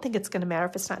again, I don't think it's going to matter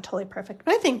if it's not totally perfect,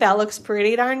 but I think that looks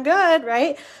pretty darn good,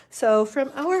 right? So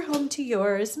from our home to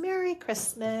yours, Merry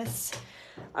Christmas.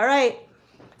 All right,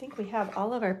 I think we have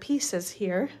all of our pieces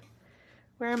here.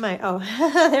 Where am I? Oh,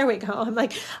 there we go. I'm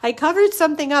like, I covered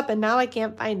something up and now I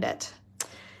can't find it.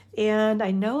 And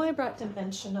I know I brought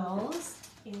dimensionals,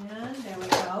 and there we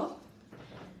go.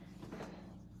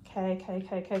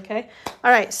 Okay.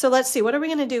 All right, so let's see. What are we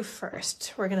going to do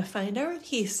first? We're going to find our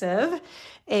adhesive,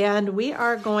 and we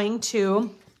are going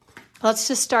to, let's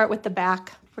just start with the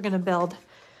back. We're going to build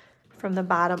from the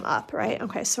bottom up, right?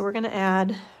 Okay, so we're going to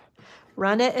add,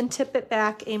 run it and tip it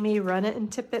back, Amy. Run it and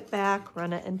tip it back,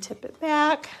 run it and tip it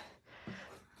back.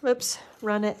 Whoops,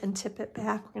 run it and tip it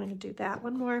back. We're going to do that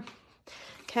one more.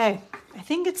 Okay, I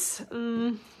think it's,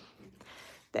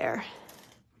 there.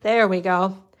 There we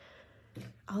go.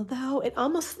 Although it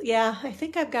almost, yeah, I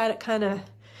think I've got it kind of,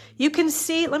 you can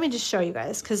see, let me just show you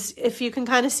guys, because if you can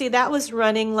kind of see, that was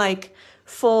running like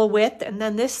full width, and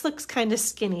then this looks kind of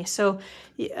skinny. So,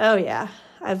 oh yeah,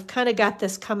 I've kind of got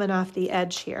this coming off the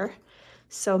edge here.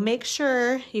 So make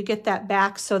sure you get that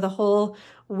back so the whole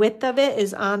width of it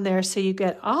is on there, so you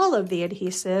get all of the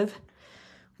adhesive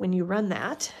when you run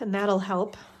that, and that'll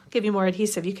help give you more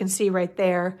adhesive. You can see right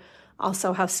there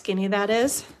also how skinny that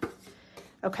is.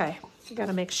 Okay. You got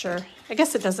to make sure. I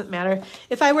guess it doesn't matter.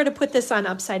 If I were to put this on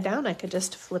upside down, I could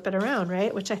just flip it around,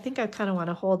 right? Which I think I kind of want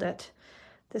to hold it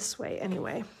this way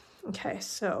anyway. Okay,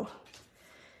 so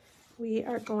we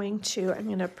are going to, I'm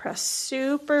going to press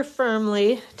super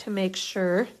firmly to make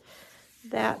sure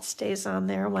that stays on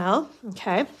there well.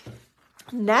 Okay.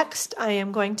 Next, I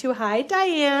am going to, hi,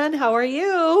 Diane. How are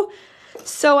you?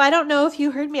 So I don't know if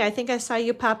you heard me. I think I saw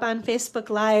you pop on Facebook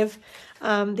Live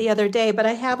the other day, but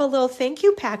I have a little thank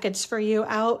you package for you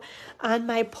out on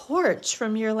my porch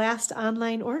from your last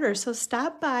online order. So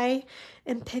stop by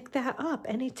and pick that up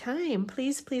anytime.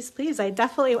 Please, please, please. I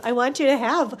want you to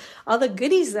have all the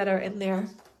goodies that are in there.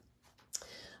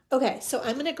 Okay, so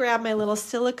I'm going to grab my little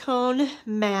silicone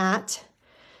mat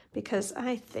because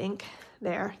I think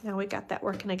there, now we got that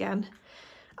working again.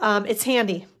 It's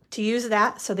handy to use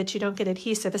that so that you don't get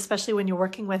adhesive, especially when you're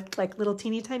working with like little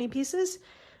teeny tiny pieces.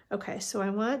 Okay, so I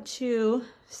want to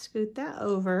scoot that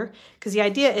over because the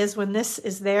idea is when this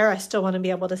is there, I still want to be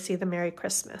able to see the Merry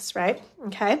Christmas, right?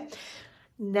 Okay,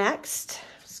 next,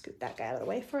 scoot that guy out of the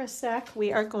way for a sec.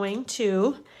 We are going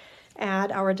to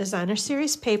add our Designer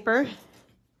Series paper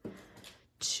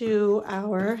to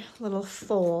our little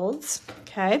folds,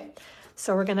 okay?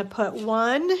 So we're gonna put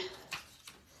one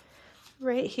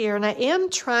right here, and I am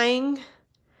trying,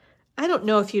 I don't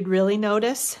know if you'd really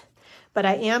notice, but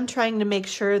I am trying to make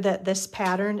sure that this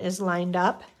pattern is lined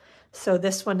up. So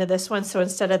this one to this one. So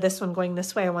instead of this one going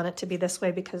this way, I want it to be this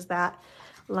way because that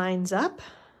lines up.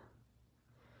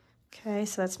 Okay,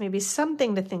 so that's maybe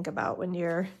something to think about when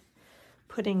you're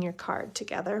putting your card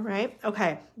together, right?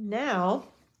 Okay, now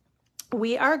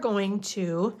we are going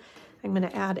to, I'm going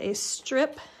to add a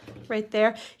strip right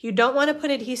there. You don't want to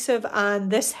put adhesive on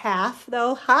this half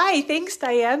though. Hi, thanks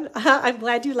Diane. I'm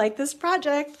glad you like this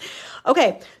project.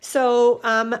 Okay, so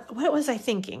what was I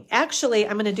thinking? Actually,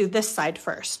 I'm going to do this side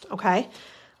first, okay? I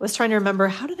was trying to remember,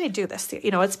 how did I do this? You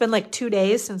know, it's been like 2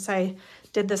 days since I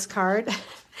did this card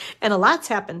and a lot's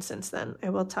happened since then, I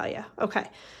will tell you. Okay,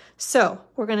 so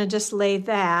we're going to just lay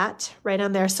that right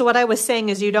on there. So what I was saying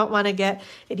is you don't want to get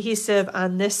adhesive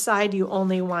on this side. You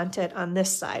only want it on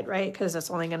this side, right? Because it's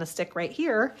only going to stick right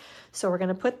here. So we're going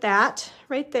to put that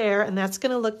right there, and that's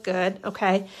going to look good,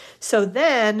 okay? So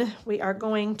then we are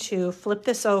going to flip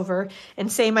this over,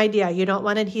 and same idea. You don't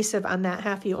want adhesive on that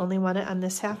half. You only want it on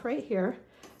this half right here.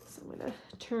 So I'm going to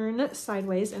turn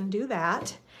sideways and do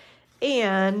that.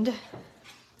 And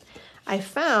I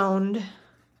found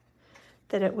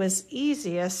that it was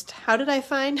easiest. How did I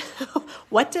find?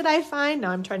 What did I find?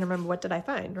 Now I'm trying to remember, what did I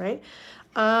find, right?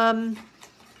 Oh,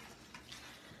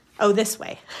 this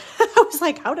way. I was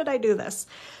like, how did I do this?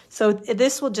 So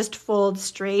this will just fold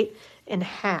straight in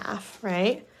half,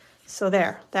 right? So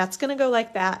there, that's gonna go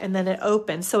like that, and then it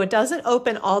opens. So it doesn't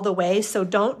open all the way, so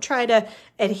don't try to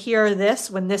adhere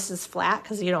this when this is flat,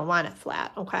 because you don't want it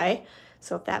flat, okay?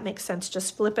 So if that makes sense,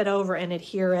 just flip it over and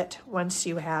adhere it once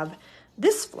you have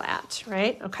this flat,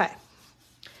 right? Okay,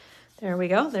 there we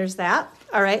go, there's that.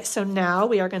 All right, so now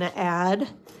we are gonna add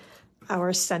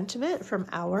our sentiment from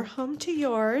our home to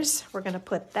yours. We're gonna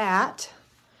put that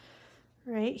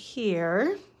right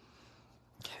here.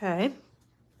 Okay,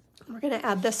 we're gonna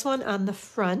add this one on the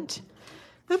front,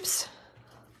 oops,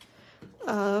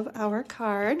 of our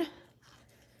card.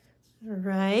 All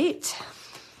right,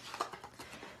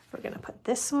 we're gonna put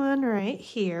this one right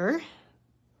here.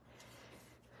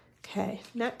 Okay,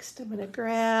 next I'm gonna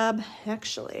grab,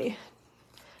 actually,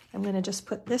 I'm gonna just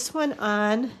put this one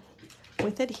on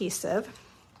with adhesive,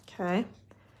 okay?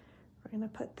 We're gonna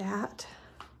put that.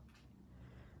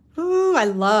 Ooh, I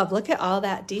love, look at all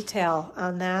that detail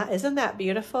on that. Isn't that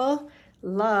beautiful?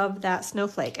 Love that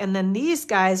snowflake. And then these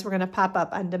guys we're gonna pop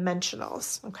up on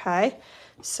dimensionals, okay?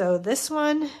 So this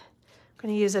one, I'm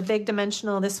gonna use a big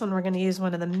dimensional. This one we're gonna use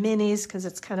one of the minis because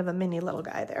it's kind of a mini little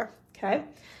guy there, okay?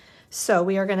 So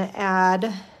we are gonna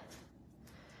add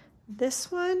this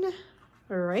one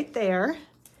right there.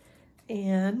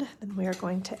 And then we are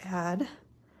going to add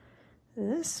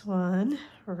this one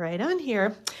right on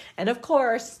here. And of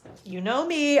course, you know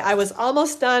me, I was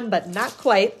almost done, but not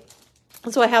quite.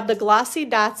 So I have the Glossy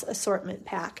Dots Assortment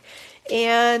Pack.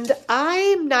 And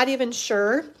I'm not even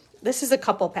sure, this is a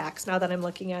couple packs now that I'm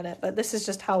looking at it, but this is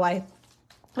just how I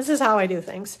do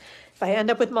things. If I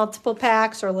end up with multiple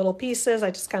packs or little pieces,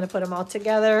 I just kind of put them all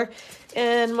together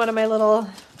in one of my little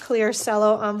clear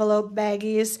cello envelope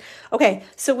baggies. Okay,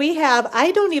 so we have, I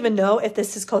don't even know if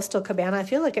this is Coastal Cabana. I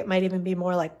feel like it might even be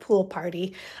more like Pool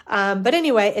Party. But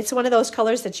anyway, it's one of those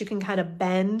colors that you can kind of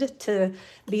bend to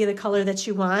be the color that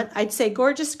you want. I'd say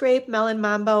Gorgeous Grape, Melon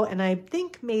Mambo, and I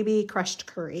think maybe Crushed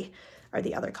Curry are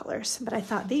the other colors. But I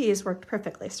thought these worked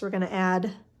perfectly. So we're gonna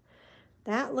add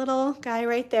that little guy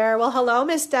right there. Well, hello,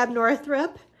 Miss Deb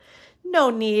Northrup. No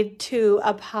need to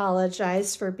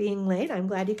apologize for being late. I'm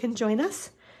glad you can join us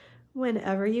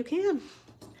whenever you can.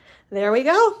 There we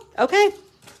go. Okay,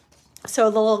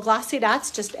 so the little glossy dots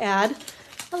just add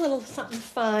a little something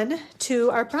fun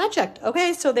to our project.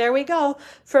 Okay, so there we go.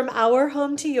 From our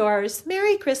home to yours.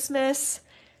 Merry Christmas.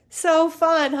 So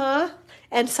fun, huh?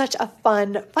 And such a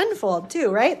fun fold too,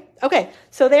 right? Okay,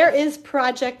 so there is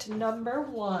project number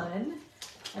 1.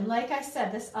 And like I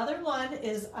said, this other one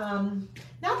is, not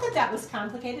that was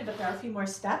complicated, but there are a few more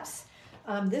steps.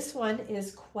 This one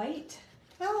is quite,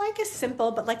 well, I guess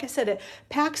simple, but like I said, it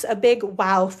packs a big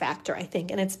wow factor, I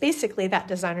think. And it's basically that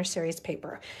designer series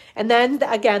paper. And then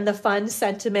again, the fun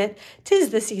sentiment, 'tis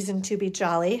the season to be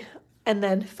jolly. And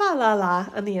then fa la la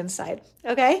on the inside,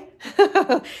 okay?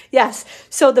 Yes,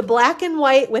 so the black and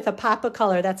white with a pop of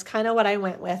color, that's kind of what I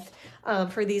went with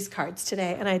for these cards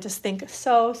today. And I just think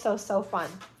so fun.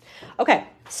 Okay,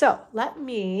 so let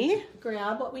me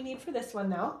grab what we need for this one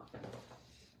now.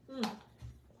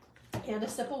 And a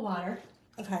sip of water.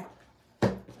 Okay,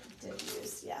 did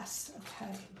use, yes,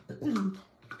 okay.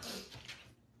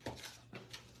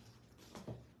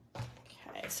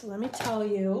 Okay, so let me tell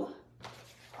you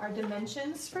our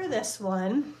dimensions for this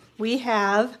one. We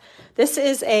have, this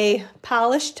is a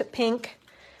polished pink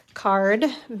card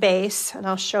base, and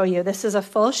I'll show you. This is a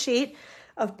full sheet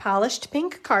of polished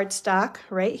pink cardstock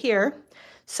right here.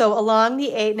 So along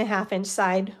the 8.5 inch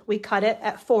side, we cut it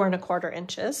at 4 1/4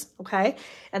 inches, okay?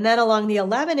 And then along the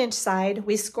 11 inch side,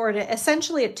 we scored it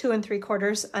essentially at 2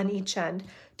 3/4 on each end.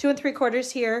 2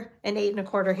 3/4 here and 8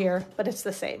 1/4 here, but it's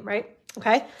the same, right?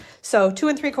 Okay, so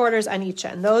 2 3/4 on each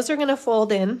end. Those are gonna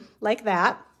fold in like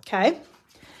that, okay?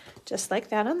 Just like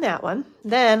that on that one.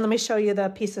 Then let me show you the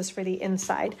pieces for the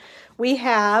inside. We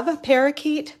have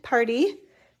Parakeet Party,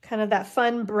 kind of that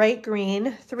fun bright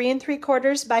green, 3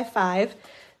 3/4 by 5.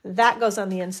 That goes on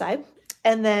the inside.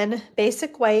 And then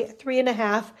Basic White, 3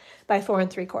 1/2 by 4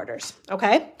 3/4.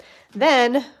 Okay.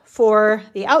 Then for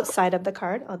the outside of the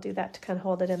card, I'll do that to kind of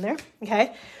hold it in there.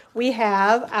 Okay. We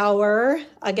have our,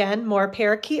 again, more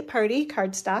Parakeet Party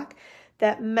cardstock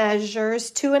that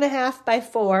measures 2 1/2 by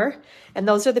 4. And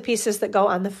those are the pieces that go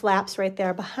on the flaps right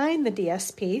there behind the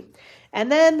DSP.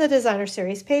 And then the Designer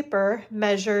Series paper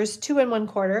measures 2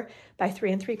 1/4 by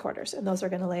 3 3/4. And those are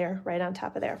going to layer right on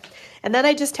top of there. And then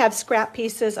I just have scrap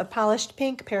pieces of polished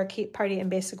pink, Parakeet Party, and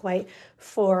Basic White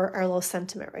for our little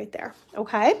sentiment right there.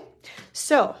 Okay.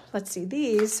 So let's see.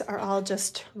 These are all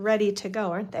just ready to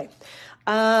go, aren't they?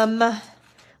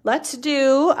 Let's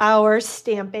do our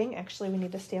stamping. Actually, we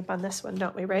need to stamp on this one,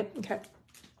 don't we, right? Okay.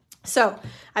 So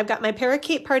I've got my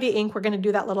Parakeet Party ink. We're going to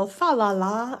do that little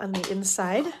fa-la-la on the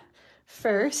inside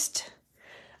first.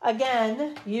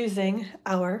 Again, using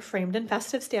our Framed and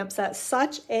Festive stamp set.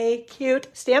 Such a cute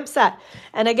stamp set.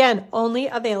 And again, only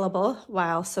available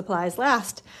while supplies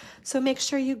last. So make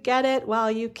sure you get it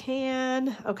while you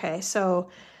can. Okay,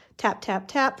 so tap, tap,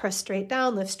 tap, press straight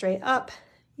down, lift straight up.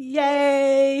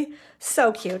 Yay!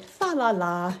 So cute.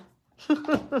 Fa-la-la.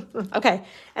 Okay,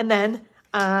 and then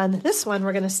on this one,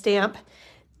 we're going to stamp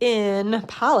in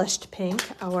polished pink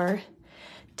our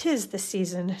 'Tis the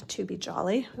Season to Be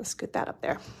Jolly. Let's scoot that up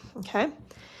there. Okay,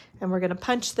 and we're going to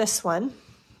punch this one.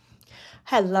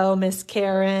 Hello, Miss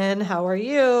Karen. How are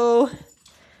you?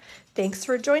 Thanks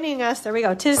for joining us. There we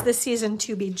go. 'Tis the Season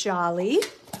to Be Jolly.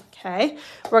 Okay,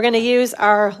 we're going to use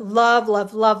our love,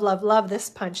 love, love, love, love this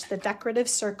punch, the Decorative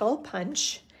Circle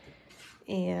punch.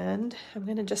 And I'm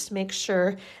going to just make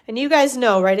sure, and you guys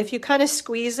know, right, if you kind of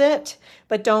squeeze it,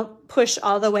 but don't push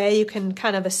all the way, you can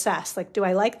kind of assess, like, do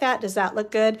I like that? Does that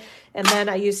look good? And then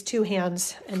I use 2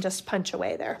 hands and just punch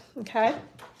away there, okay?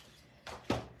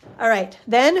 All right,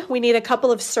 then we need a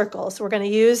couple of circles. We're going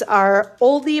to use our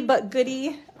oldie but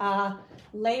goodie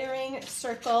layering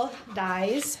circle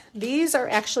dies. These are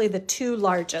actually the 2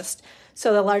 largest.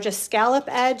 So the largest scallop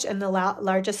edge and the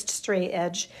largest straight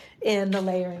edge in the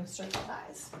layering circle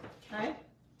dies, okay?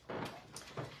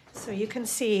 So you can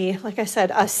see, like I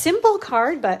said, a simple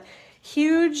card, but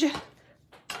huge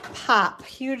pop,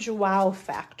 huge wow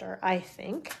factor, I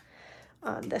think,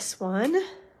 on this one.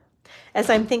 As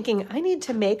I'm thinking, I need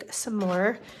to make some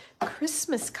more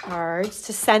Christmas cards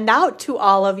to send out to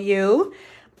all of you.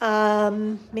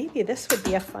 Maybe this would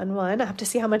be a fun one. I have to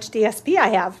see how much DSP I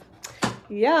have.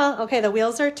 Yeah, okay, the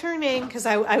wheels are turning because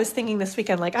I was thinking this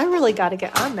weekend, like, I really got to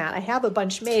get on that. I have a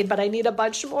bunch made, but I need a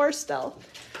bunch more still.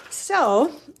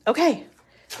 So, okay,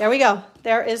 there we go.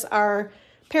 There is our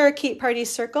Parakeet Party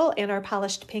circle and our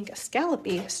polished pink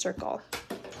scallopy circle.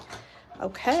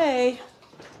 Okay.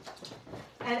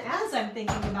 And as I'm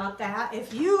thinking about that,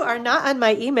 if you are not on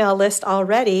my email list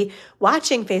already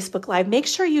watching Facebook Live, make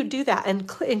sure you do that and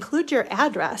include your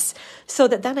address so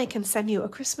that then I can send you a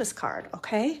Christmas card,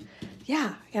 okay?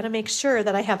 Yeah, I got to make sure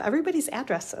that I have everybody's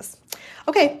addresses.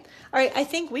 Okay, all right, I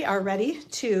think we are ready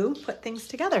to put things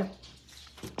together.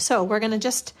 So we're going to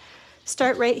just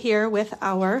start right here with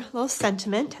our little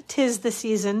sentiment, 'Tis the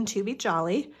Season to Be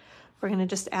Jolly. We're going to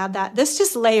just add that. This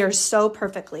just layers so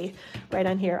perfectly right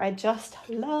on here. I just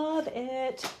love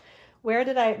it. Where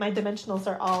did my dimensionals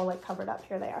are all like covered up.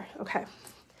 Here they are. Okay.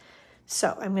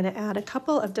 So I'm going to add a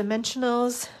couple of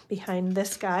dimensionals behind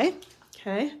this guy.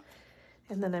 Okay.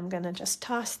 And then I'm going to just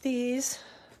toss these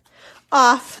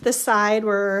off the side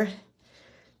where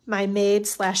my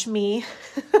maid/me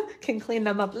can clean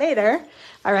them up later.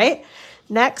 All right.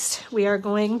 Next, we are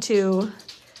going to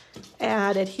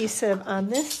add adhesive on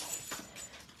this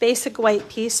Basic White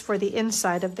piece for the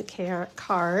inside of the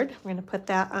card. We're going to put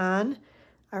that on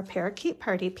our Parakeet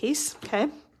Party piece. Okay.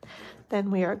 Then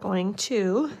we are going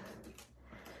to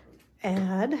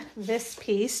add this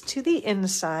piece to the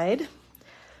inside.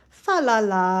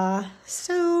 Fa-la-la,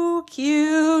 so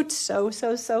cute, so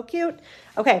cute.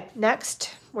 Okay,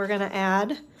 next we're gonna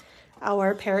add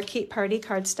our Parakeet Party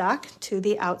cardstock to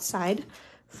the outside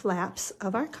flaps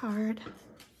of our card.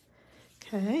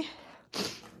 Okay.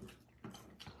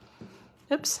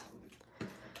 Oops,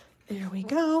 there we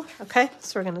go. Okay,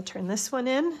 so we're gonna turn this one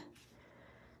in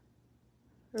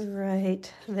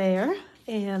right there.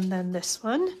 And then this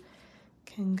one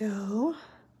can go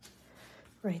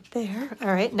right there. All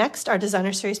right, next, our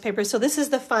designer series paper. So this is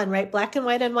the fun, right? Black and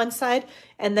white on one side,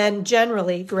 and then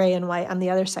generally gray and white on the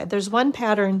other side. There's one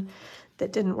pattern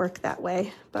that didn't work that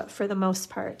way, but for the most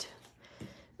part,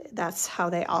 that's how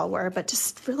they all were. But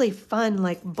just really fun,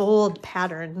 like bold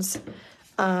patterns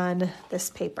on this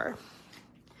paper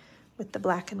with the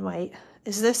black and white.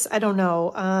 Is this, I don't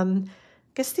know, I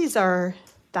guess these are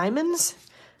diamonds,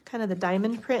 kind of the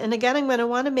diamond print. And again, I'm going to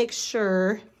want to make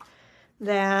sure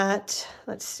that,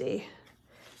 let's see,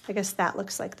 I guess that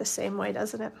looks like the same way,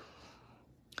 doesn't it?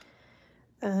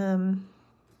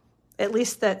 At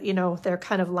least that, you know, they're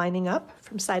kind of lining up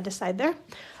from side to side there.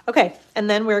 Okay, and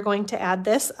then we're going to add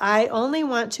this. I only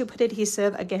want to put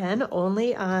adhesive, again,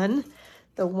 only on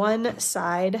the one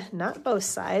side, not both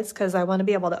sides, because I want to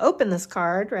be able to open this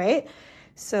card, right?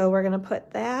 So we're going to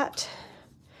put that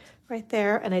right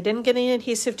there, and I didn't get any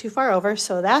adhesive too far over,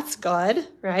 so that's good,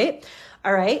 right?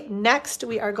 All right, next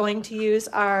we are going to use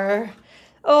our,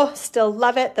 oh, still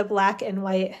love it, the black and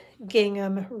white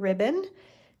gingham ribbon.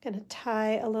 Gonna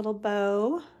tie a little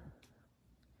bow.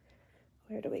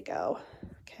 Where do we go?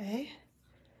 Okay,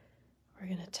 we're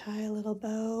gonna tie a little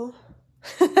bow.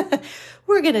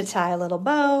 We're gonna tie a little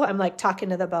bow. I'm like talking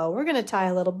to the bow. We're gonna tie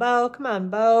a little bow. Come on,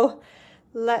 bow.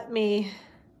 Let my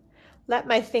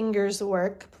fingers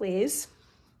work, please.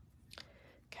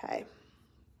 Okay.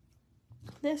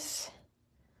 This.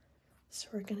 So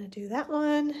we're gonna do that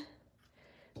one.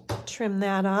 Trim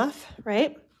that off,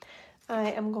 right?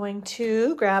 I am going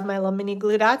to grab my little mini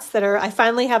glue dots that are, I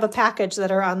finally have a package that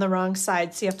are on the wrong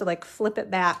side, so you have to like flip it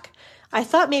back. I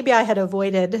thought maybe I had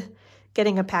avoided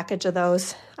getting a package of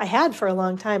those. I had for a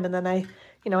long time, and then I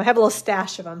have a little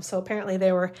stash of them, so apparently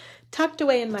they were tucked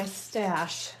away in my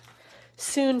stash,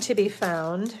 soon to be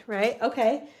found, right?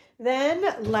 Okay, then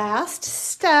last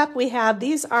step we have,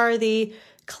 these are the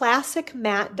classic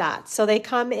matte dots. So they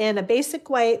come in a basic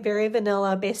white, very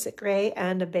vanilla, basic gray,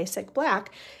 and a basic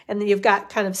black. And then you've got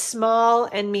kind of small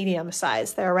and medium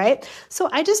size there, right? So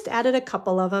I just added a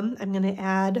couple of them. I'm going to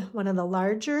add one of the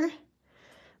larger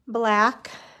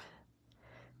black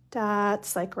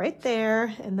dots, like right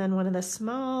there, and then one of the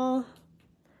small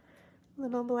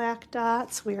little black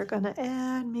dots. We are going to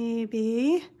add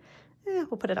maybe, we'll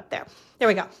put it up there. There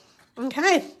we go.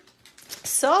 Okay.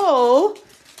 So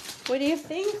what do you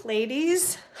think,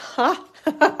 ladies? Huh?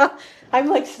 I'm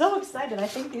like so excited. I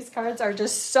think these cards are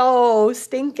just so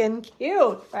stinking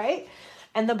cute, right?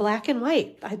 And the black and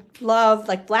white. I love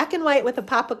like black and white with a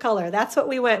pop of color. That's what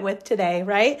we went with today,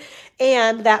 right?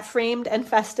 And that framed and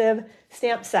festive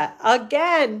stamp set.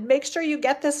 Again, make sure you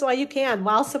get this while you can,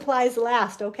 while supplies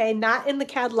last, okay? Not in the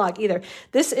catalog either.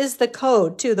 This is the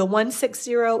code too. The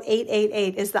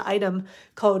 160888 is the item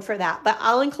code for that. But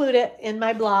I'll include it in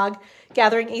my blog,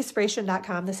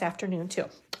 gatheringinspiration.com, this afternoon too.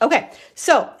 Okay,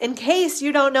 so in case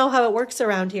you don't know how it works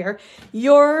around here,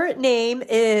 your name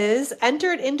is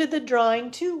entered into the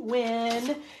drawing to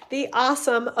win the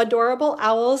awesome Adorable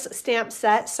Owls stamp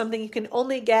set, something you can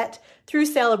only get through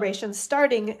Celebrations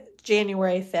starting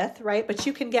January 5th, right? But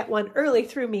you can get one early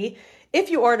through me. If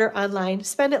you order online,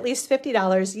 spend at least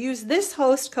 $50, use this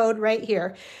host code right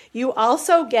here. You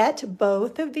also get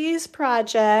both of these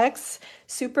projects,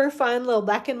 super fun little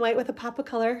black and white with a pop of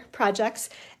color projects,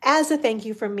 as a thank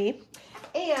you from me.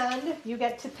 And you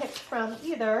get to pick from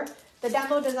either the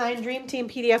Demo Design Dream Team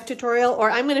PDF tutorial,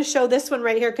 or I'm going to show this one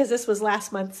right here because this was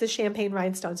last month's, the Champagne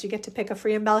Rhinestones. You get to pick a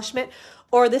free embellishment,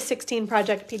 or the 16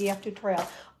 project PDF tutorial.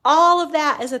 All of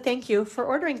that is a thank you for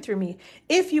ordering through me.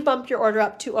 If you bump your order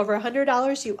up to over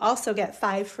 $100, you also get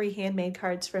 5 free handmade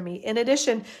cards from me, in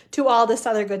addition to all this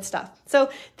other good stuff. So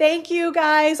thank you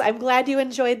guys. I'm glad you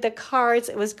enjoyed the cards.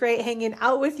 It was great hanging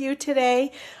out with you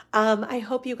today. I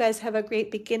hope you guys have a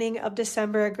great beginning of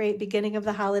December, a great beginning of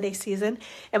the holiday season.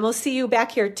 And we'll see you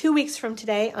back here 2 weeks from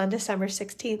today on December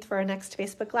 16th for our next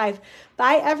Facebook Live.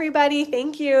 Bye, everybody.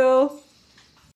 Thank you.